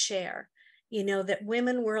both share, you know, that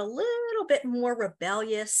women were a little bit more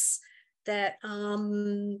rebellious, that,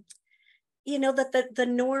 you know, that the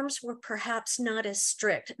norms were perhaps not as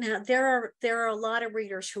strict. Now, there are a lot of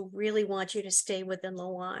readers who really want you to stay within the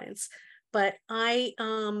lines, but I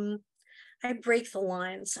break the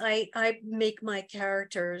lines. I make my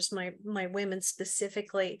characters, my women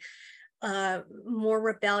specifically, more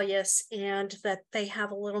rebellious, and that they have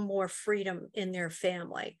a little more freedom in their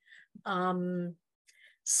family.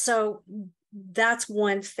 So that's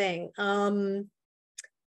one thing.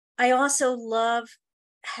 I also love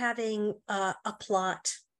having a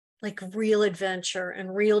plot, like real adventure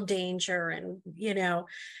and real danger. And, you know,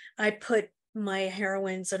 I put my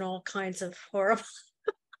heroines in all kinds of horrible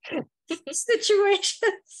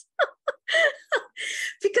situations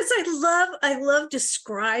because I love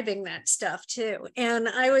describing that stuff too. And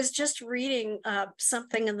I was just reading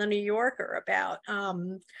something in the New Yorker about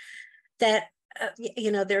that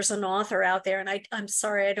you know, there's an author out there, and I'm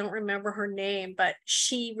sorry, I don't remember her name, but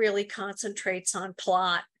she really concentrates on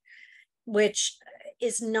plot, which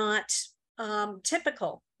is not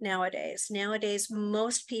typical nowadays. Nowadays,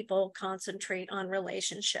 most people concentrate on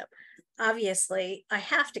relationship. Obviously, I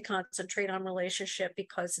have to concentrate on relationship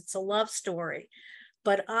because it's a love story,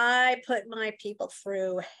 but I put my people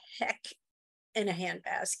through heck in a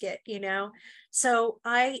handbasket, you know? So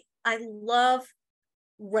I love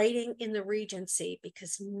writing in the Regency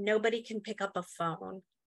because nobody can pick up a phone.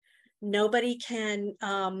 Nobody can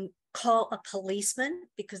call a policeman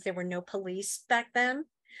because there were no police back then.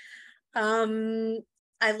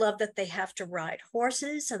 I love that they have to ride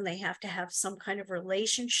horses and they have to have some kind of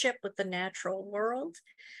relationship with the natural world.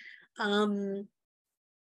 And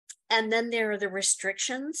then there are the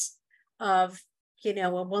restrictions of, you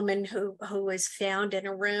know, a woman who is found in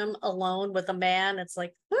a room alone with a man. It's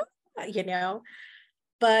like, you know,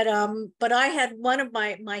 but I had one of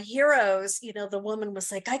my heroes, you know, the woman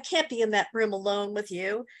was like, I can't be in that room alone with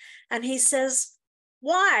you. And he says,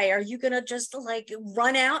 why are you gonna just like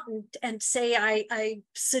run out and say I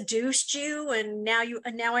seduced you and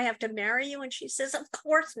now I have to marry you? And she says, of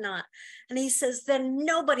course not. And he says, then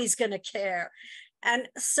nobody's gonna care. And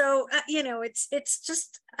so it's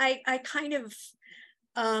just I kind of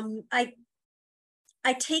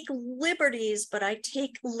I take liberties, but I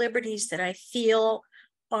take liberties that I feel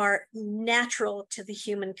are natural to the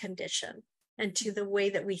human condition and to the way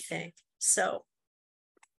that we think. So,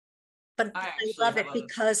 but I love it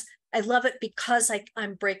because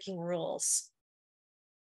I'm breaking rules.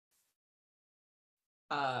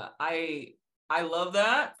 I love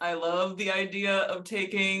that. I love the idea of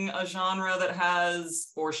taking a genre that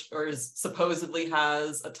has or supposedly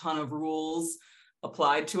has a ton of rules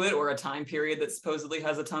applied to it, or a time period that supposedly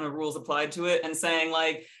has a ton of rules applied to it, and saying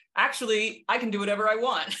like, actually, I can do whatever I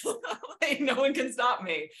want. Like, no one can stop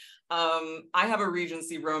me. I have a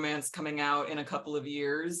Regency romance coming out in a couple of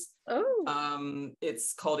years. Oh.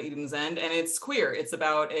 It's called Eden's End, and it's queer. It's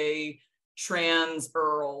about a trans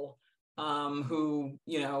earl who,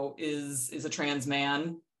 is a trans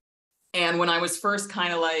man. And when I was first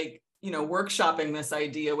kind of like, workshopping this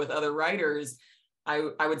idea with other writers,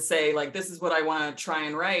 I would say like, this is what I want to try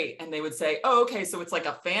and write. And they would say, oh, okay, so it's like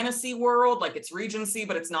a fantasy world, like it's Regency,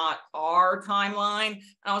 but it's not our timeline. And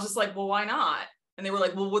I was just like, well, why not? And they were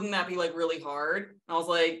like, well, wouldn't that be like really hard? And I was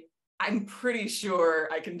like, I'm pretty sure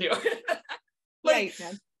I can do it. Like,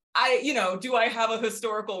 do I have a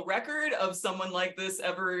historical record of someone like this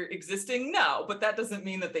ever existing? No, but that doesn't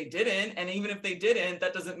mean that they didn't. And even if they didn't,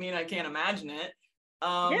 that doesn't mean I can't imagine it.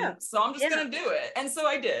 So I'm just gonna do it. And so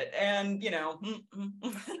I did. And love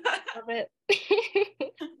it.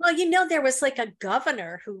 Well, there was like a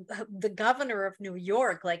governor the governor of New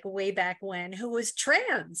York, like way back when, who was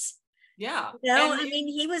trans. Yeah. I mean,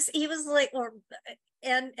 he was like,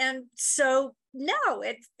 and so no,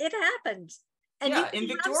 it happened. And in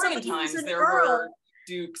Victorian times there were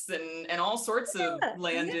dukes and all sorts of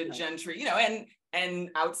landed gentry, and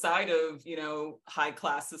outside of, high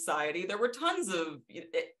class society, there were tons of,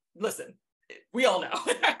 listen, we all know.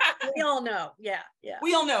 We all know. Yeah.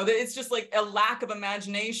 We all know that it's just like a lack of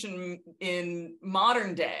imagination in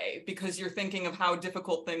modern day, because you're thinking of how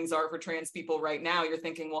difficult things are for trans people right now. You're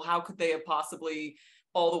thinking, well, how could they have possibly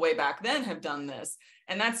all the way back then have done this?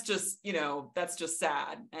 And that's just, that's just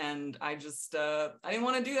sad. And I just, I didn't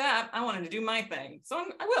want to do that. I wanted to do my thing. So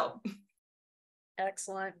I will.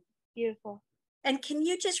 Excellent. Beautiful. And can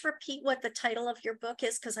you just repeat what the title of your book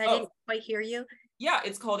is? Because I didn't quite hear you. Yeah,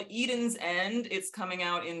 it's called Eden's End. It's coming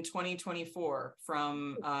out in 2024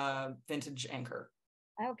 from Vintage Anchor.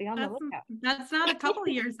 I'll be on the lookout. That's not a couple of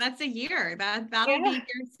years. That's a year. That'll be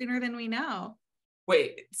here sooner than we know.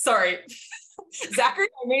 Wait, sorry. Zachary,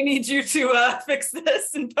 I may need you to fix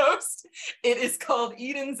this in post. It is called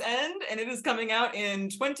Eden's End, and it is coming out in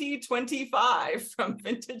 2025 from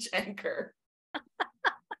Vintage Anchor.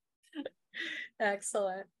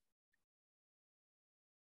 Excellent.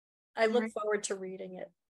 I look forward to reading it.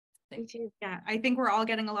 Thank you. Yeah, I think we're all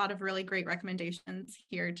getting a lot of really great recommendations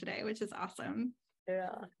here today, which is awesome.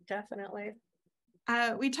 Yeah, definitely.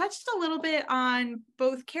 We touched a little bit on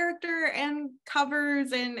both character and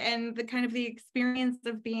covers and the kind of the experience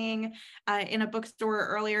of being in a bookstore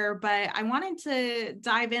earlier, but I wanted to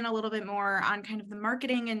dive in a little bit more on kind of the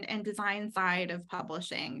marketing and design side of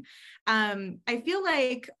publishing. I feel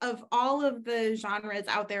like of all of the genres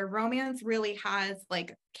out there, romance really has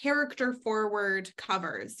like character forward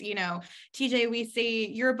covers. TJ, we see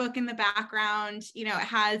your book in the background, it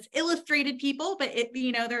has illustrated people, but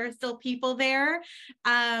there are still people there.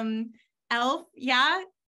 Elf,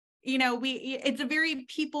 it's a very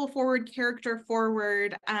people forward, character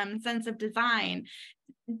forward sense of design.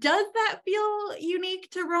 Does that feel unique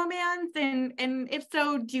to romance? And if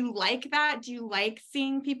so, do you like that? Do you like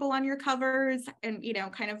seeing people on your covers? And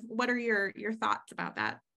kind of what are your thoughts about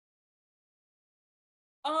that?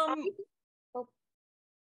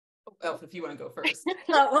 Elf, if you want to go first.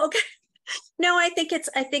 Oh, okay. No, I think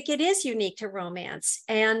it is unique to romance.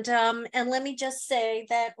 And let me just say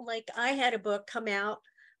that, like, I had a book come out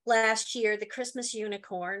last year, The Christmas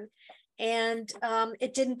Unicorn, and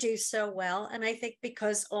it didn't do so well. And I think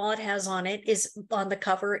because all it has on the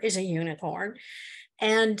cover is a unicorn,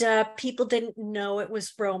 and people didn't know it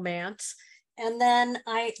was romance. And then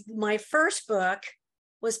my first book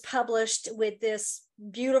was published with this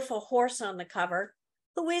beautiful horse on the cover,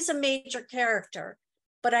 who is a major character.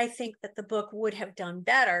 But I think that the book would have done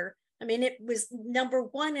better. I mean, it was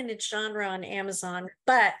 #1 in its genre on Amazon,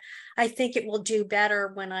 but I think it will do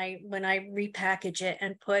better when I repackage it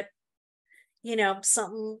and put,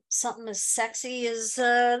 something as sexy as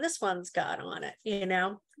this one's got on it,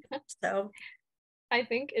 So I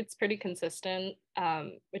think it's pretty consistent,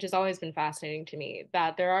 which has always been fascinating to me,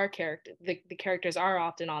 that there are the characters are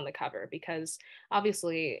often on the cover because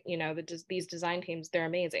obviously, you know, these design teams, they're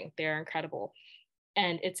amazing, they're incredible.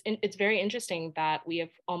 And it's very interesting that we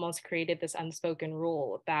have almost created this unspoken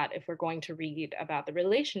rule that if we're going to read about the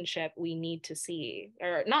relationship, we need to see,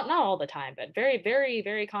 or not all the time, but very, very,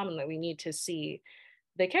 very commonly, we need to see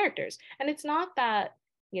the characters. And it's not that,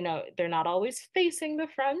 you know, they're not always facing the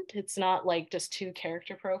front. It's not like just two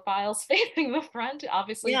character profiles facing the front.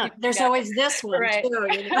 Obviously, Yeah, there's always this one right. too,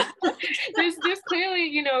 you know. There's clearly,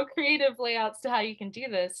 you know, creative layouts to how you can do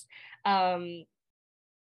this.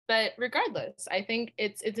 But regardless, I think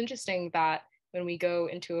it's interesting that when we go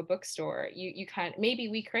into a bookstore, you kind of, maybe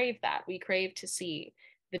we crave that. We crave to see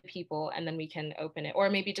the people and then we can open it, or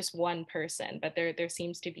maybe just one person, but there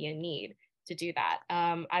seems to be a need to do that.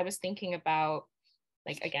 I was thinking about,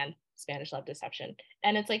 like, again, Spanish Love Deception.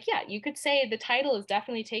 And it's like, yeah, you could say the title is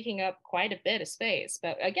definitely taking up quite a bit of space,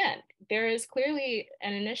 but again, there is clearly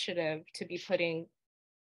an initiative to be putting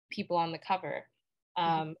people on the cover.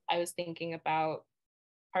 I was thinking about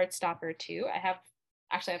Heartstopper 2. I have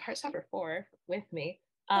Heartstopper 4 with me.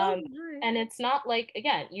 Nice. And it's not like,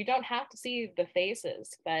 again, you don't have to see the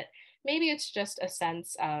faces, but maybe it's just a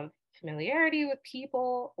sense of familiarity with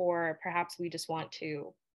people, or perhaps we just want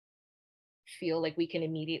to feel like we can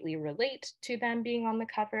immediately relate to them being on the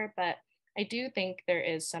cover. But I do think there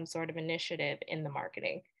is some sort of initiative in the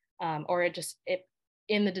marketing, or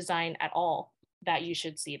in the design at all, that you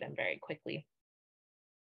should see them very quickly.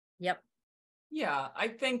 Yep. Yeah, I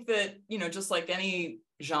think that, you know, just like any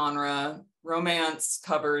genre, romance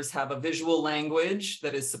covers have a visual language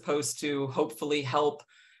that is supposed to hopefully help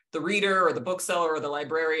the reader or the bookseller or the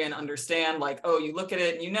librarian understand, like, oh, you look at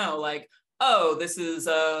it and you know, like, oh, this is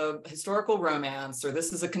a historical romance, or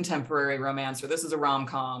this is a contemporary romance, or this is a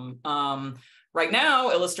rom-com. Right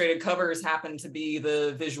now, illustrated covers happen to be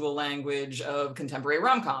the visual language of contemporary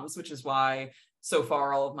rom-coms, which is why so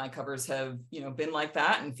far all of my covers have, you know, been like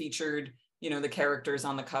that and featured, you know, the characters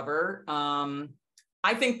on the cover.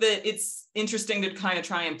 I think that it's interesting to kind of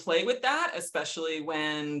try and play with that, especially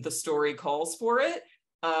when the story calls for it.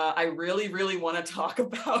 I really, really want to talk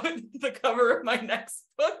about the cover of my next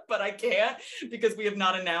book, but I can't because we have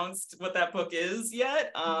not announced what that book is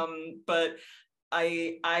yet. But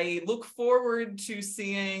I look forward to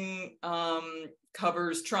seeing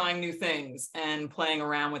covers trying new things and playing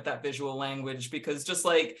around with that visual language, because just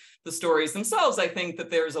like the stories themselves, I think that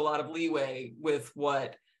there's a lot of leeway with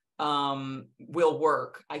what will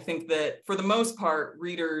work. I think that for the most part,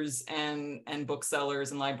 readers and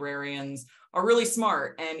booksellers and librarians are really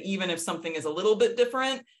smart. And even if something is a little bit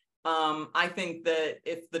different, I think that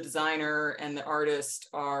if the designer and the artist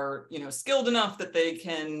are, you know, skilled enough that they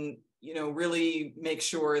can, you know, really make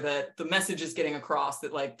sure that the message is getting across,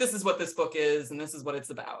 that like, this is what this book is and this is what it's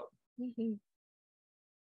about. Mm-hmm.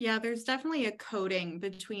 Yeah, there's definitely a coding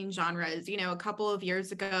between genres. You know, a couple of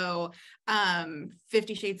years ago,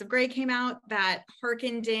 50 Shades of Grey came out that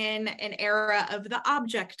harkened in an era of the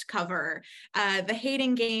object cover. The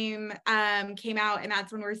Hating Game came out, and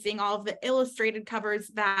that's when we're seeing all of the illustrated covers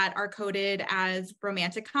that are coded as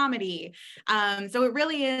romantic comedy. So it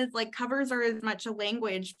really is like covers are as much a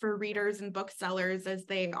language for readers and booksellers as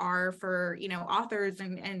they are for, you know, authors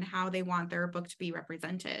and how they want their book to be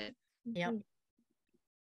represented. Yep.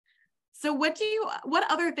 So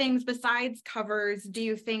what other things besides covers do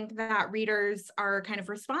you think that readers are kind of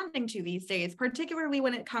responding to these days, particularly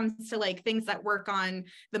when it comes to like things that work on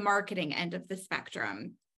the marketing end of the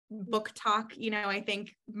spectrum? Book talk, you know, I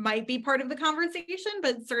think might be part of the conversation,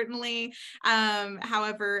 but certainly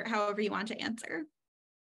however you want to answer.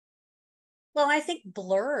 Well, I think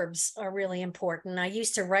blurbs are really important. I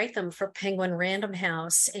used to write them for Penguin Random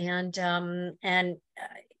House, and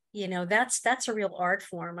you know, that's a real art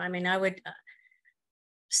form. I mean, I would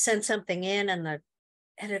send something in and the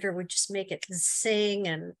editor would just make it sing.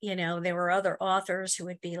 And, you know, there were other authors who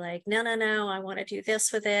would be like, no, I want to do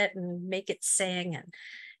this with it and make it sing. And,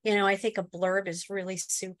 you know, I think a blurb is really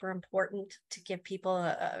super important to give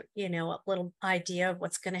people you know, a little idea of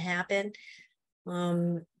what's going to happen.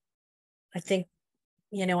 I think,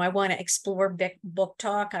 you know, I want to explore book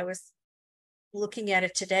talk. I was looking at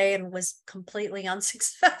it today and was completely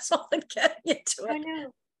unsuccessful in getting into it. I know.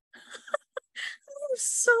 I'm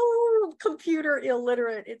so computer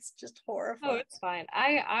illiterate. It's just horrifying. Oh, it's fine.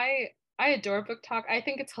 I adore book talk. I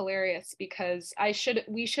think it's hilarious because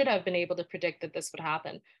we should have been able to predict that this would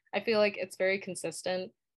happen. I feel like it's very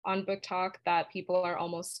consistent on book talk that people are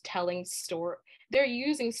almost telling they're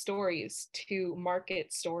using stories to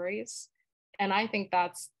market stories. And I think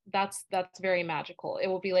that's very magical. It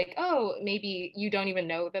will be like, oh, maybe you don't even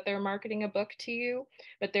know that they're marketing a book to you,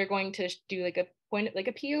 but they're going to do like a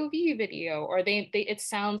POV video, or they it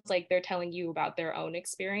sounds like they're telling you about their own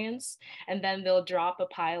experience, and then they'll drop a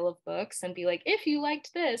pile of books and be like, if you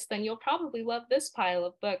liked this, then you'll probably love this pile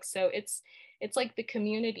of books. So it's like the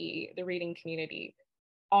community, the reading community,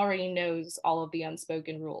 already knows all of the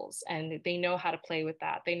unspoken rules, and they know how to play with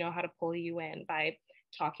that. They know how to pull you in by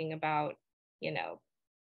talking about, you know,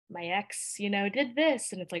 my ex, you know, did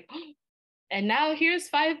this, and it's like, oh, and now here's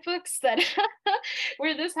 5 books that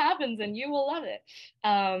where this happens, and you will love it.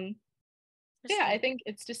 Yeah, I think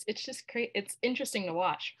it's just great. It's interesting to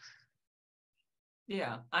watch.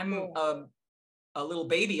 Yeah, I'm a little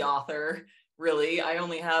baby author, really. I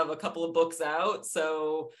only have a couple of books out,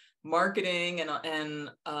 so marketing and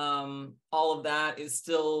all of that is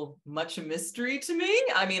still much a mystery to me.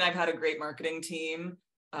 I mean, I've had a great marketing team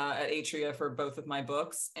at Atria for both of my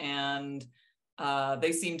books, and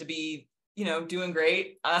they seem to be, you know, doing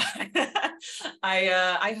great.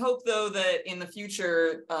 I hope, though, that in the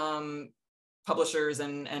future, publishers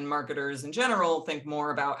and marketers in general think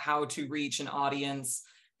more about how to reach an audience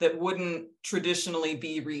that wouldn't traditionally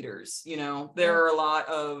be readers. You know, there are a lot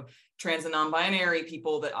of trans and non-binary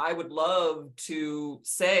people that I would love to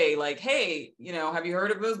say, like, hey, you know, have you heard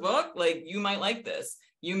of this book? Like, you might like this.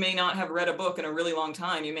 You may not have read a book in a really long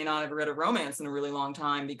time. You may not have read a romance in a really long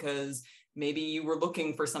time because maybe you were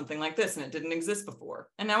looking for something like this and it didn't exist before,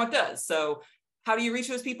 and now it does. So how do you reach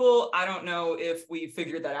those people? I don't know if we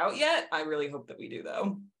figured that out yet. I really hope that we do,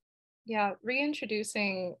 though. Yeah,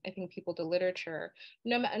 reintroducing, I think, people to literature,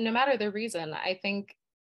 no matter the reason. I think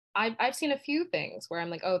I've seen a few things where I'm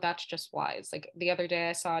like, oh, that's just wise. Like the other day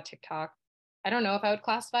I saw a TikTok. I don't know if I would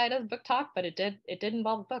classify it as book talk, but it did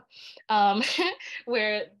involve a book,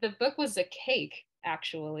 where the book was a cake,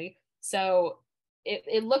 actually. So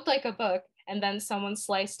it looked like a book, and then someone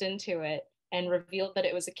sliced into it and revealed that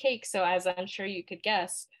it was a cake. So as I'm sure you could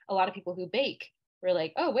guess, a lot of people who bake were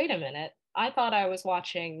like, oh, wait a minute. I thought I was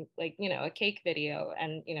watching, like, you know, a cake video,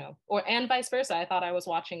 and, you know, and vice versa. I thought I was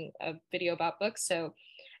watching a video about books. So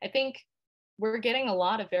I think we're getting a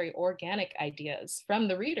lot of very organic ideas from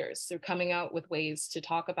the readers. They're coming out with ways to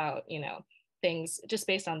talk about, you know, things just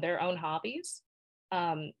based on their own hobbies.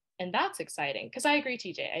 And that's exciting, because I agree,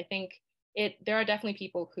 TJ. I think there are definitely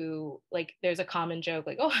people who, like, there's a common joke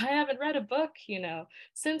like, oh, I haven't read a book, you know,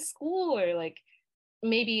 since school, or like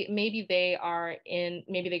maybe they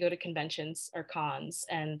go to conventions or cons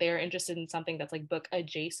and they're interested in something that's like book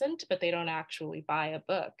adjacent, but they don't actually buy a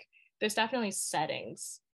book. There's definitely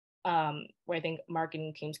settings where I think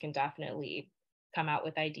marketing teams can definitely come out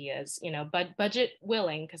with ideas, you know, but budget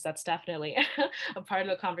willing, because that's definitely a part of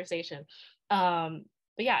the conversation.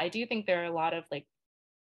 But yeah, I do think there are a lot of like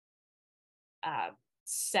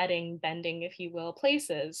setting bending, if you will,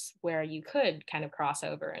 places where you could kind of cross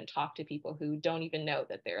over and talk to people who don't even know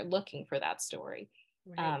that they're looking for that story.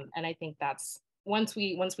 Right. And I think that's once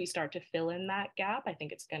we start to fill in that gap, I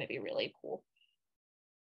think it's going to be really cool.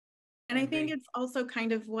 And I think it's also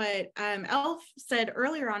kind of what Elf said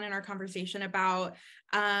earlier on in our conversation about,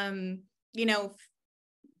 you know,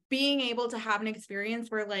 being able to have an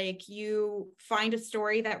experience where like you find a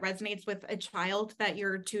story that resonates with a child that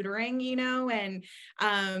you're tutoring, you know, and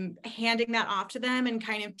handing that off to them and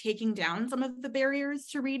kind of taking down some of the barriers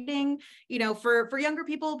to reading, you know, for younger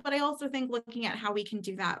people. But I also think looking at how we can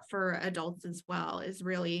do that for adults as well is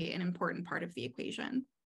really an important part of the equation.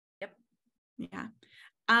 Yep. Yeah.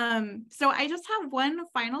 So I just have one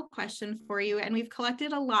final question for you, and we've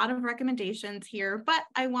collected a lot of recommendations here, but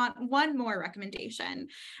I want one more recommendation.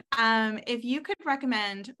 If you could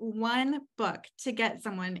recommend one book to get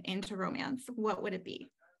someone into romance, what would it be?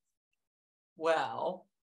 Well,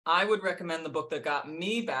 I would recommend the book that got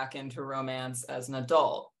me back into romance as an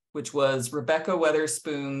adult, which was Rebecca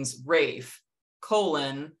Weatherspoon's Rafe,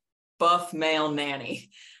 Buff Male Nanny.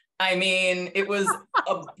 I mean, it was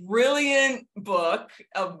a brilliant book,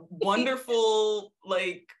 a wonderful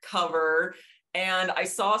like cover. And I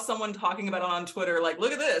saw someone talking about it on Twitter, like,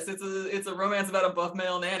 look at this, it's a romance about a buff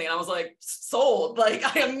male nanny. And I was like, sold. Like,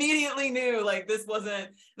 I immediately knew like this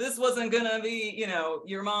wasn't gonna be, you know,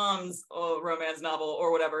 your mom's romance novel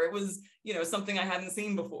or whatever. It was, you know, something I hadn't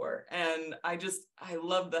seen before. And I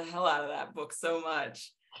loved the hell out of that book so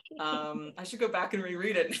much. I should go back and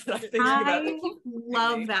reread it. I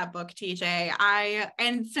love that book, TJ.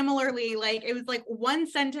 And similarly, like it was like one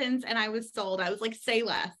sentence and I was sold. I was like, say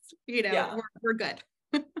less, you know, yeah. we're good.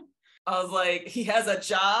 I was like, he has a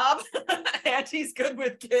job and he's good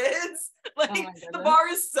with kids. Like, Oh my the goodness. bar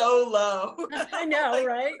is so low. I know, Like,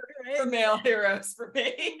 right? for Right. male heroes for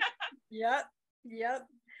me. Yep. Yep.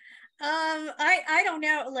 I don't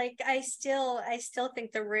know. Like, I still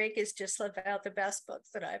think The Rig is just about the best books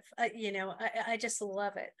that I just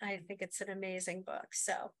love it. I think it's an amazing book.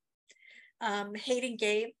 So, Hating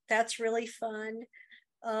Gabe, that's really fun.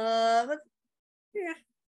 Yeah.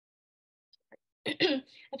 I feel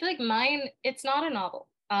like mine, it's not a novel.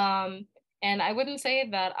 And I wouldn't say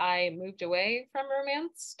that I moved away from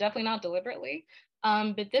romance, definitely not deliberately.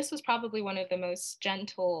 But this was probably one of the most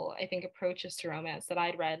gentle, I think, approaches to romance that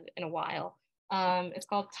I'd read in a while. It's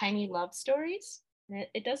called Tiny Love Stories.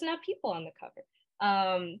 It doesn't have people on the cover.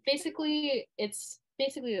 Basically, it's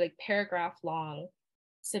basically like paragraph long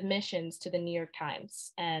submissions to the New York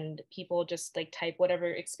Times, and people just like type whatever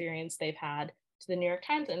experience they've had to the New York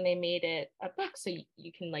Times, and they made it a book, so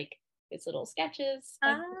you can like, it's little sketches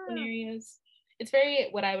of the scenarios. It's very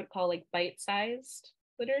what I would call like bite-sized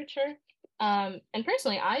literature. And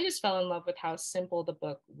personally, I just fell in love with how simple the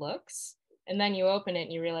book looks, and then you open it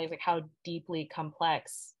and you realize like how deeply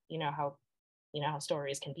complex, how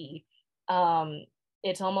stories can be.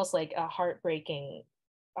 It's almost like a heartbreaking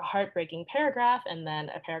paragraph, and then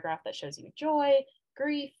a paragraph that shows you joy,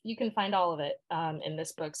 grief. You can find all of it in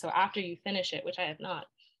this book. So after you finish it, which I have not,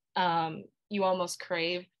 you almost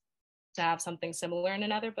crave to have something similar in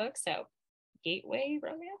another book. So gateway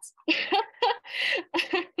romance.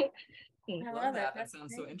 I love that. That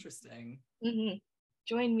sounds so interesting. Mm-hmm.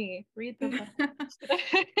 Join me, read the book.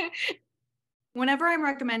 Whenever I'm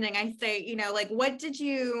recommending, I say, like, what did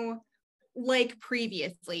you like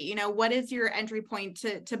previously? What is your entry point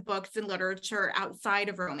to books and literature outside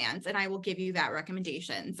of romance? And I will give you that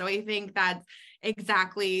recommendation. So I think that's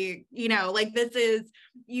exactly, like, this is,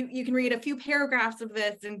 you can read a few paragraphs of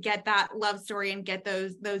this and get that love story and get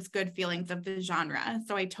those good feelings of the genre.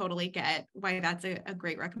 So I totally get why that's a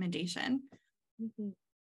great recommendation. Mm-hmm.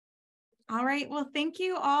 All right. Well, thank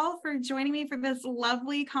you all for joining me for this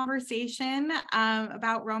lovely conversation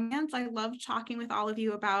about romance. I love talking with all of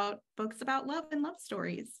you about books about love and love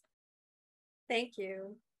stories. Thank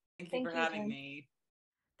you. Thank you for having me.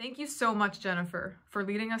 Thank you so much, Jennifer, for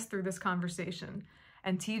leading us through this conversation,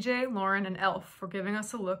 and TJ, Lauren, and Elf for giving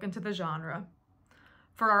us a look into the genre.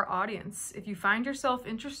 For our audience, if you find yourself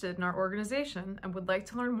interested in our organization and would like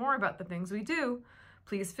to learn more about the things we do,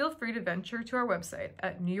 please feel free to venture to our website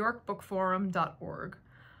at newyorkbookforum.org.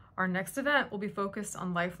 Our next event will be focused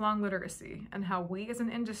on lifelong literacy and how we as an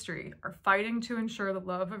industry are fighting to ensure the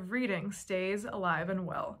love of reading stays alive and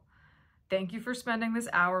well. Thank you for spending this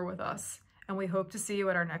hour with us, and we hope to see you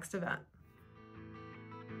at our next event.